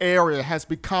 Maryland area has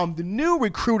become the new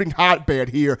recruiting hotbed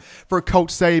here for Coach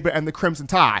Saban and the Crimson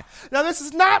Tide. Now, this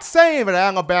is not saying that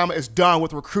Alabama is done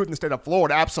with recruiting the state of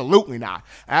Florida. Absolutely not.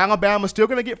 Alabama's still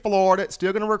going to get Florida,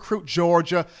 still going to recruit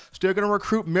Georgia, still going to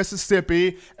recruit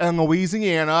Mississippi and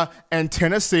Louisiana and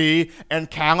Tennessee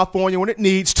and California when it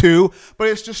needs to. But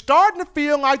it's just starting to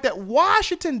feel like that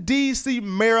Washington, D.C.,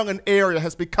 Maryland area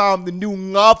has become the new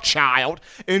love child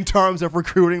in terms of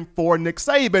recruiting for Nick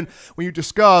Saban when you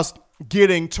discuss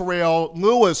getting Terrell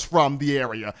Lewis from the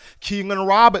area, Keelan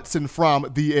Robinson from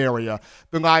the area,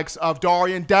 the likes of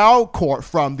Darian Dalcourt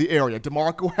from the area,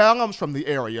 Demarcco Hellams from the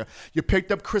area. You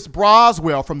picked up Chris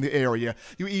Broswell from the area.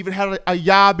 You even had a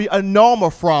Yabi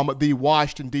Anoma from the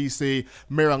Washington, D.C.,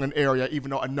 Maryland area,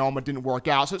 even though Anoma didn't work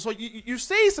out. So you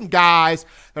see some guys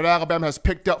that Alabama has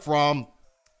picked up from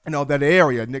that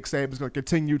area. Nick Saban's going to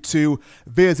continue to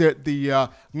visit the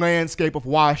landscape of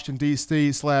Washington,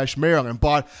 D.C. / Maryland.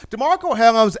 But Demarcco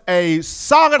Hellams, a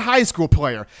solid high school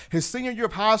player. His senior year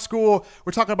of high school,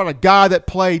 we're talking about a guy that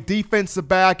played defensive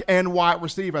back and wide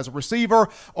receiver. As a receiver,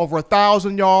 over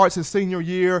 1,000 yards his senior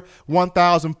year,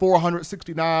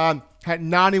 1,469, had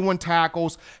 91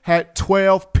 tackles, had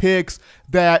 12 picks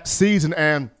that season,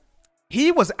 and he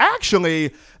was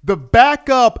actually the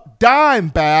backup dime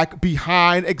back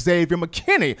behind Xavier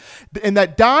McKinney. In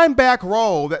that dime back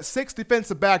role, that sixth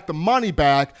defensive back, the money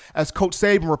back, as Coach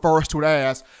Saban refers to it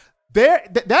as,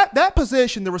 that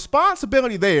position, the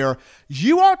responsibility there,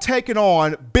 you are taking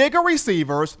on bigger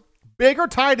receivers, bigger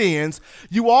tight ends.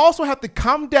 You also have to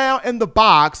come down in the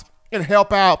box and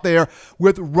help out there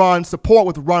with run support,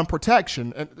 with run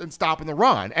protection and stopping the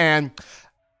run. And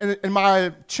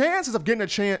my chances of getting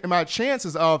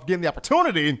the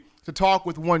opportunity to talk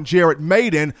with one Jared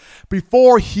Maiden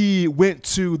before he went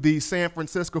to the San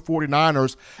Francisco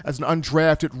 49ers as an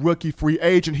undrafted rookie free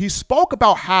agent, he spoke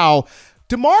about how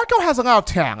Demarcco has a lot of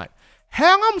talent.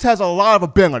 Hellams has a lot of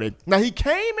ability. Now, he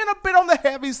came in a bit on the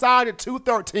heavy side at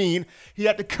 213. He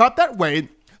had to cut that weight.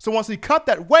 So once he cut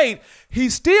that weight, he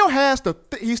still has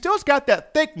got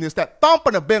that thickness, that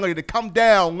thumping ability to come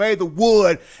down, lay the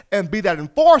wood, and be that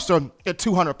enforcer at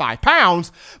 205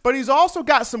 pounds. But he's also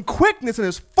got some quickness in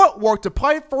his footwork to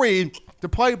play free, to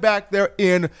play back there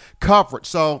in coverage.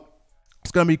 So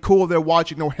it's going to be cool there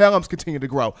watching Hellams continue to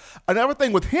grow. Another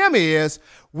thing with him is,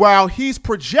 while he's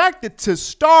projected to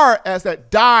start as that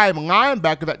dime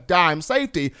linebacker, that dime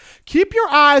safety, keep your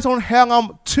eyes on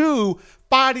Hellams too,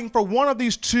 fighting for one of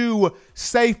these two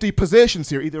safety positions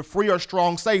here, either free or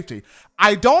strong safety.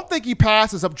 I don't think he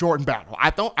passes up Jordan Battle.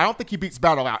 I don't think he beats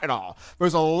Battle out at all.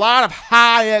 There's a lot of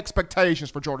high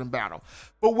expectations for Jordan Battle.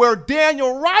 But where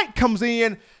Daniel Wright comes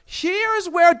in, here's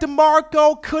where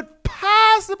Demarcco could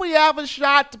possibly have a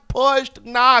shot to push, to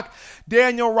knock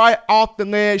Daniel Wright off the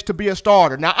ledge to be a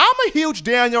starter. Now, I'm a huge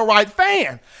Daniel Wright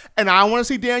fan, and I want to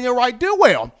see Daniel Wright do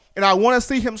well. And I want to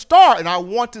see him start, and I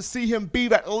want to see him be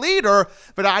that leader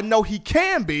that I know he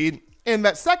can be in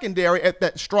that secondary at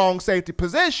that strong safety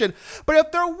position. But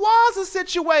if there was a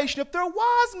situation, if there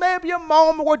was maybe a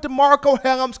moment where Demarcco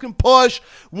Hellams can push,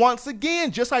 once again,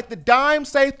 just like the dime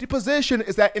safety position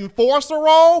is that enforcer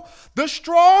role, the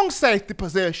strong safety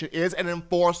position is an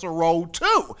enforcer role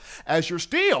too, as you're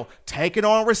still taking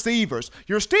on receivers.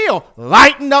 You're still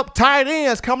lighting up tight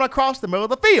ends coming across the middle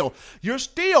of the field. You're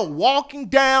still walking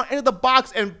down into the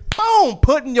box and boom,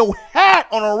 putting your hat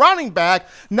on a running back,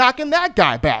 knocking that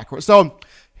guy backwards. So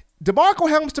Demarcco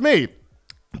Hellams, to me,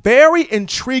 very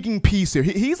intriguing piece here.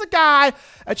 He's a guy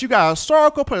that you got to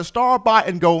circle, put a star by,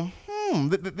 and go,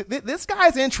 this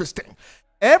guy's interesting.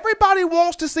 Everybody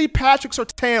wants to see Patrick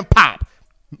Surtain pop,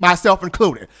 myself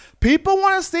included. People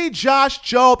want to see Josh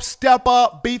Jobe step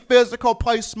up, be physical,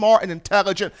 play smart and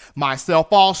intelligent, myself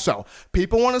also.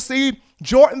 People want to see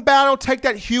Jordan Battle take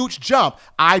that huge jump.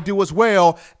 I do as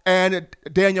well. And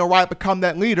Daniel Wright become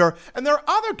that leader. And there are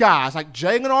other guys like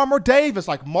Jalen Armour-Davis,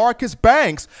 like Marcus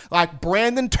Banks, like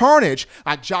Brandon Turnage,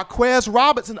 like Jaquez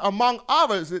Robinson, among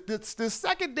others. This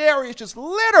secondary is just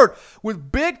littered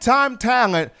with big-time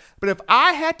talent. But if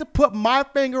I had to put my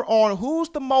finger on who's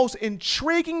the most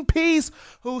intriguing piece,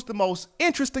 who's the most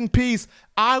interesting piece,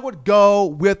 I would go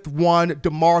with one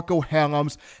Demarcco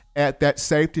Hellams at that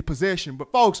safety position.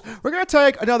 But folks, we're going to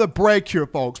take another break here,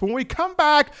 folks. When we come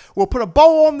back, we'll put a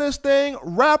bow on this thing,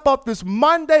 wrap up this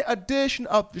Monday edition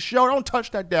of the show. Don't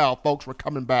touch that dial, folks. We're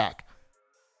coming back.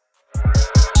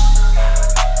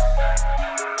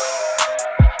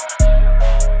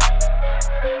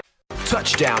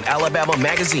 Touchdown Alabama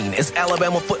Magazine is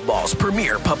Alabama football's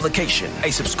premier publication.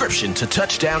 A subscription to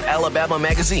Touchdown Alabama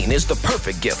Magazine is the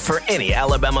perfect gift for any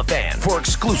Alabama fan. For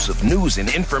exclusive news and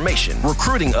information,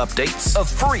 recruiting updates, a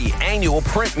free annual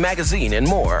print magazine, and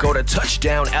more, go to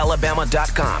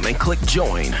touchdownalabama.com and click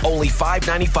join. Only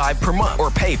 $5.95 per month,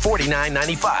 or pay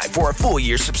 $49.95 for a full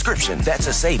year subscription. That's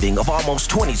a saving of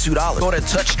almost $22. Go to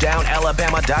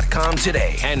touchdownalabama.com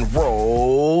today and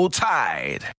roll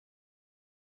Tide.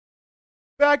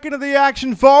 Back into the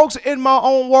action, folks. In my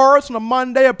own words, on a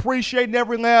Monday, appreciating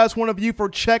every last one of you for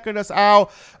checking us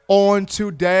out on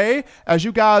today. As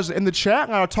you guys in the chat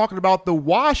are talking about the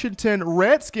Washington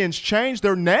Redskins changed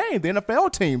their name, the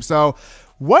NFL team. So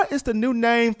what is the new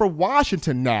name for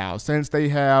Washington now, since they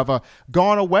have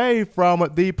gone away from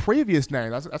the previous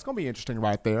name? That's going to be interesting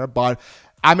right there. But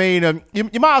I mean,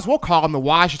 you might as well call them the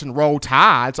Washington Roll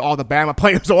Tides, all the Bama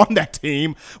players on that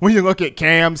team. When you look at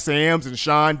Cam Sims and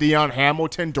Sean Dion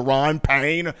Hamilton, Deron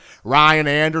Payne, Ryan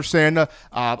Anderson,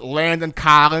 Landon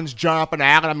Collins, Jonathan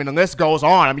Allen. I mean, the list goes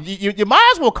on. I mean, you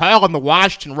might as well call them the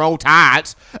Washington Roll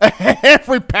Tides.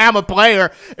 Every Bama player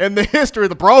in the history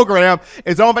of the program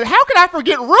is on. But how could I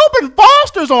forget Reuben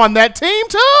Foster's on that team,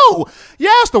 too?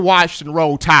 Yes, the Washington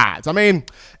Roll Tides. I mean,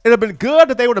 it would have been good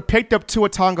that they would have picked up Tua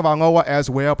Tagovailoa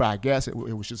as well, but I guess it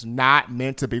was just not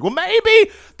meant to be. Well, maybe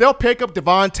they'll pick up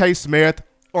Devontae Smith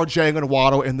or Jalen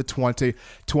Waddle in the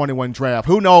 2021 draft.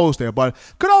 Who knows there? But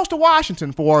kudos to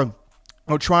Washington for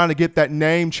trying to get that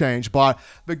name change. But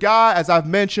the guy, as I've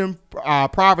mentioned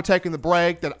prior to taking the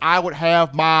break, that I would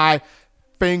have my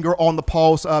finger on the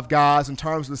pulse of, guys, in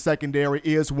terms of the secondary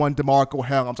is one Demarcco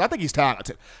Hellams. I think he's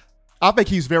talented. I think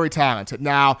he's very talented.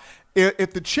 Now,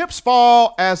 if the chips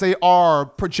fall as they are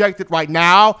projected right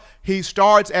now, he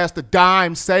starts as the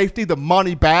dime safety, the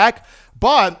money back.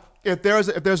 But if there's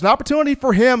an opportunity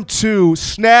for him to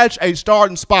snatch a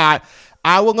starting spot,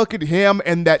 I will look at him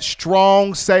in that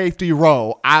strong safety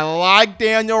role. I like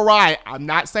Daniel Wright. I'm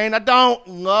not saying I don't.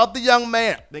 Love the young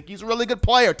man. I think he's a really good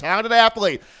player, talented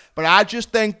athlete. But I just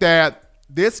think that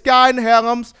this guy in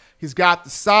Hellams, he's got the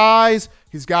size,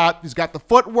 He's got the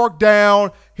footwork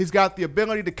down. He's got the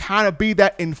ability to kind of be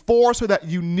that enforcer that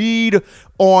you need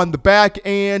on the back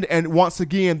end. And once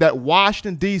again, that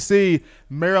Washington, D.C.,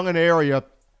 Maryland area,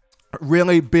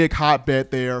 really big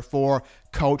hotbed there for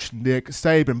Coach Nick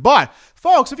Saban. But,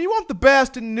 folks, if you want the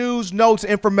best in news, notes,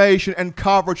 information, and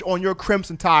coverage on your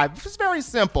Crimson Tide, this is very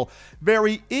simple,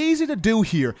 very easy to do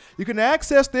here. You can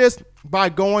access this by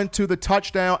going to the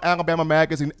Touchdown Alabama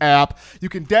Magazine app. You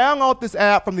can download this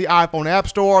app from the iPhone App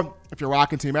Store if you're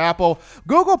rocking Team Apple,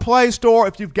 Google Play Store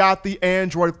if you've got the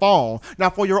Android phone. Now,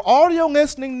 for your audio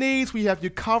listening needs, we have you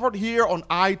covered here on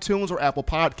iTunes or Apple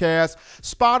Podcasts,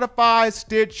 Spotify,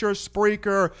 Stitcher,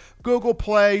 Spreaker, Google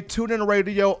Play, TuneIn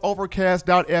Radio,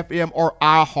 Overcast.fm, or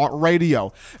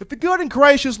iHeartRadio. If the good and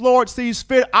gracious Lord sees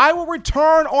fit, I will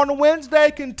return on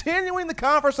Wednesday, continuing the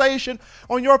conversation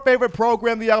on your favorite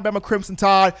program, the Alabama Crimson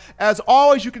Tide. As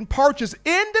always, you can purchase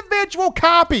individual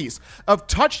copies of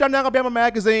Touchdown Alabama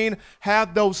Magazine.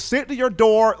 Have those sent to your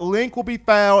door. Link will be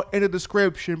found in the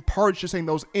description, purchasing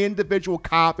those individual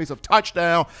copies of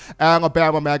Touchdown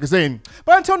Alabama Magazine.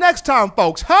 But until next time,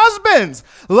 folks, husbands,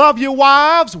 love your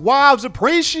wives. Wives,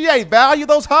 appreciate, value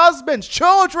those husbands.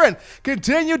 Children,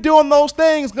 continue doing those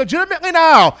things legitimately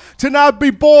now to not be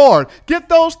bored. Get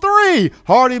those 3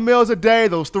 hearty meals a day,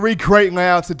 those 3 great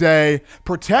laughs a day.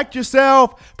 Protect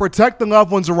yourself, protect the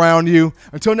loved ones around you.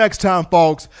 Until next time,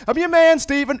 folks, I'm your man,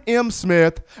 Stephen M.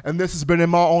 Smith, and this has been In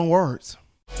My Own Words.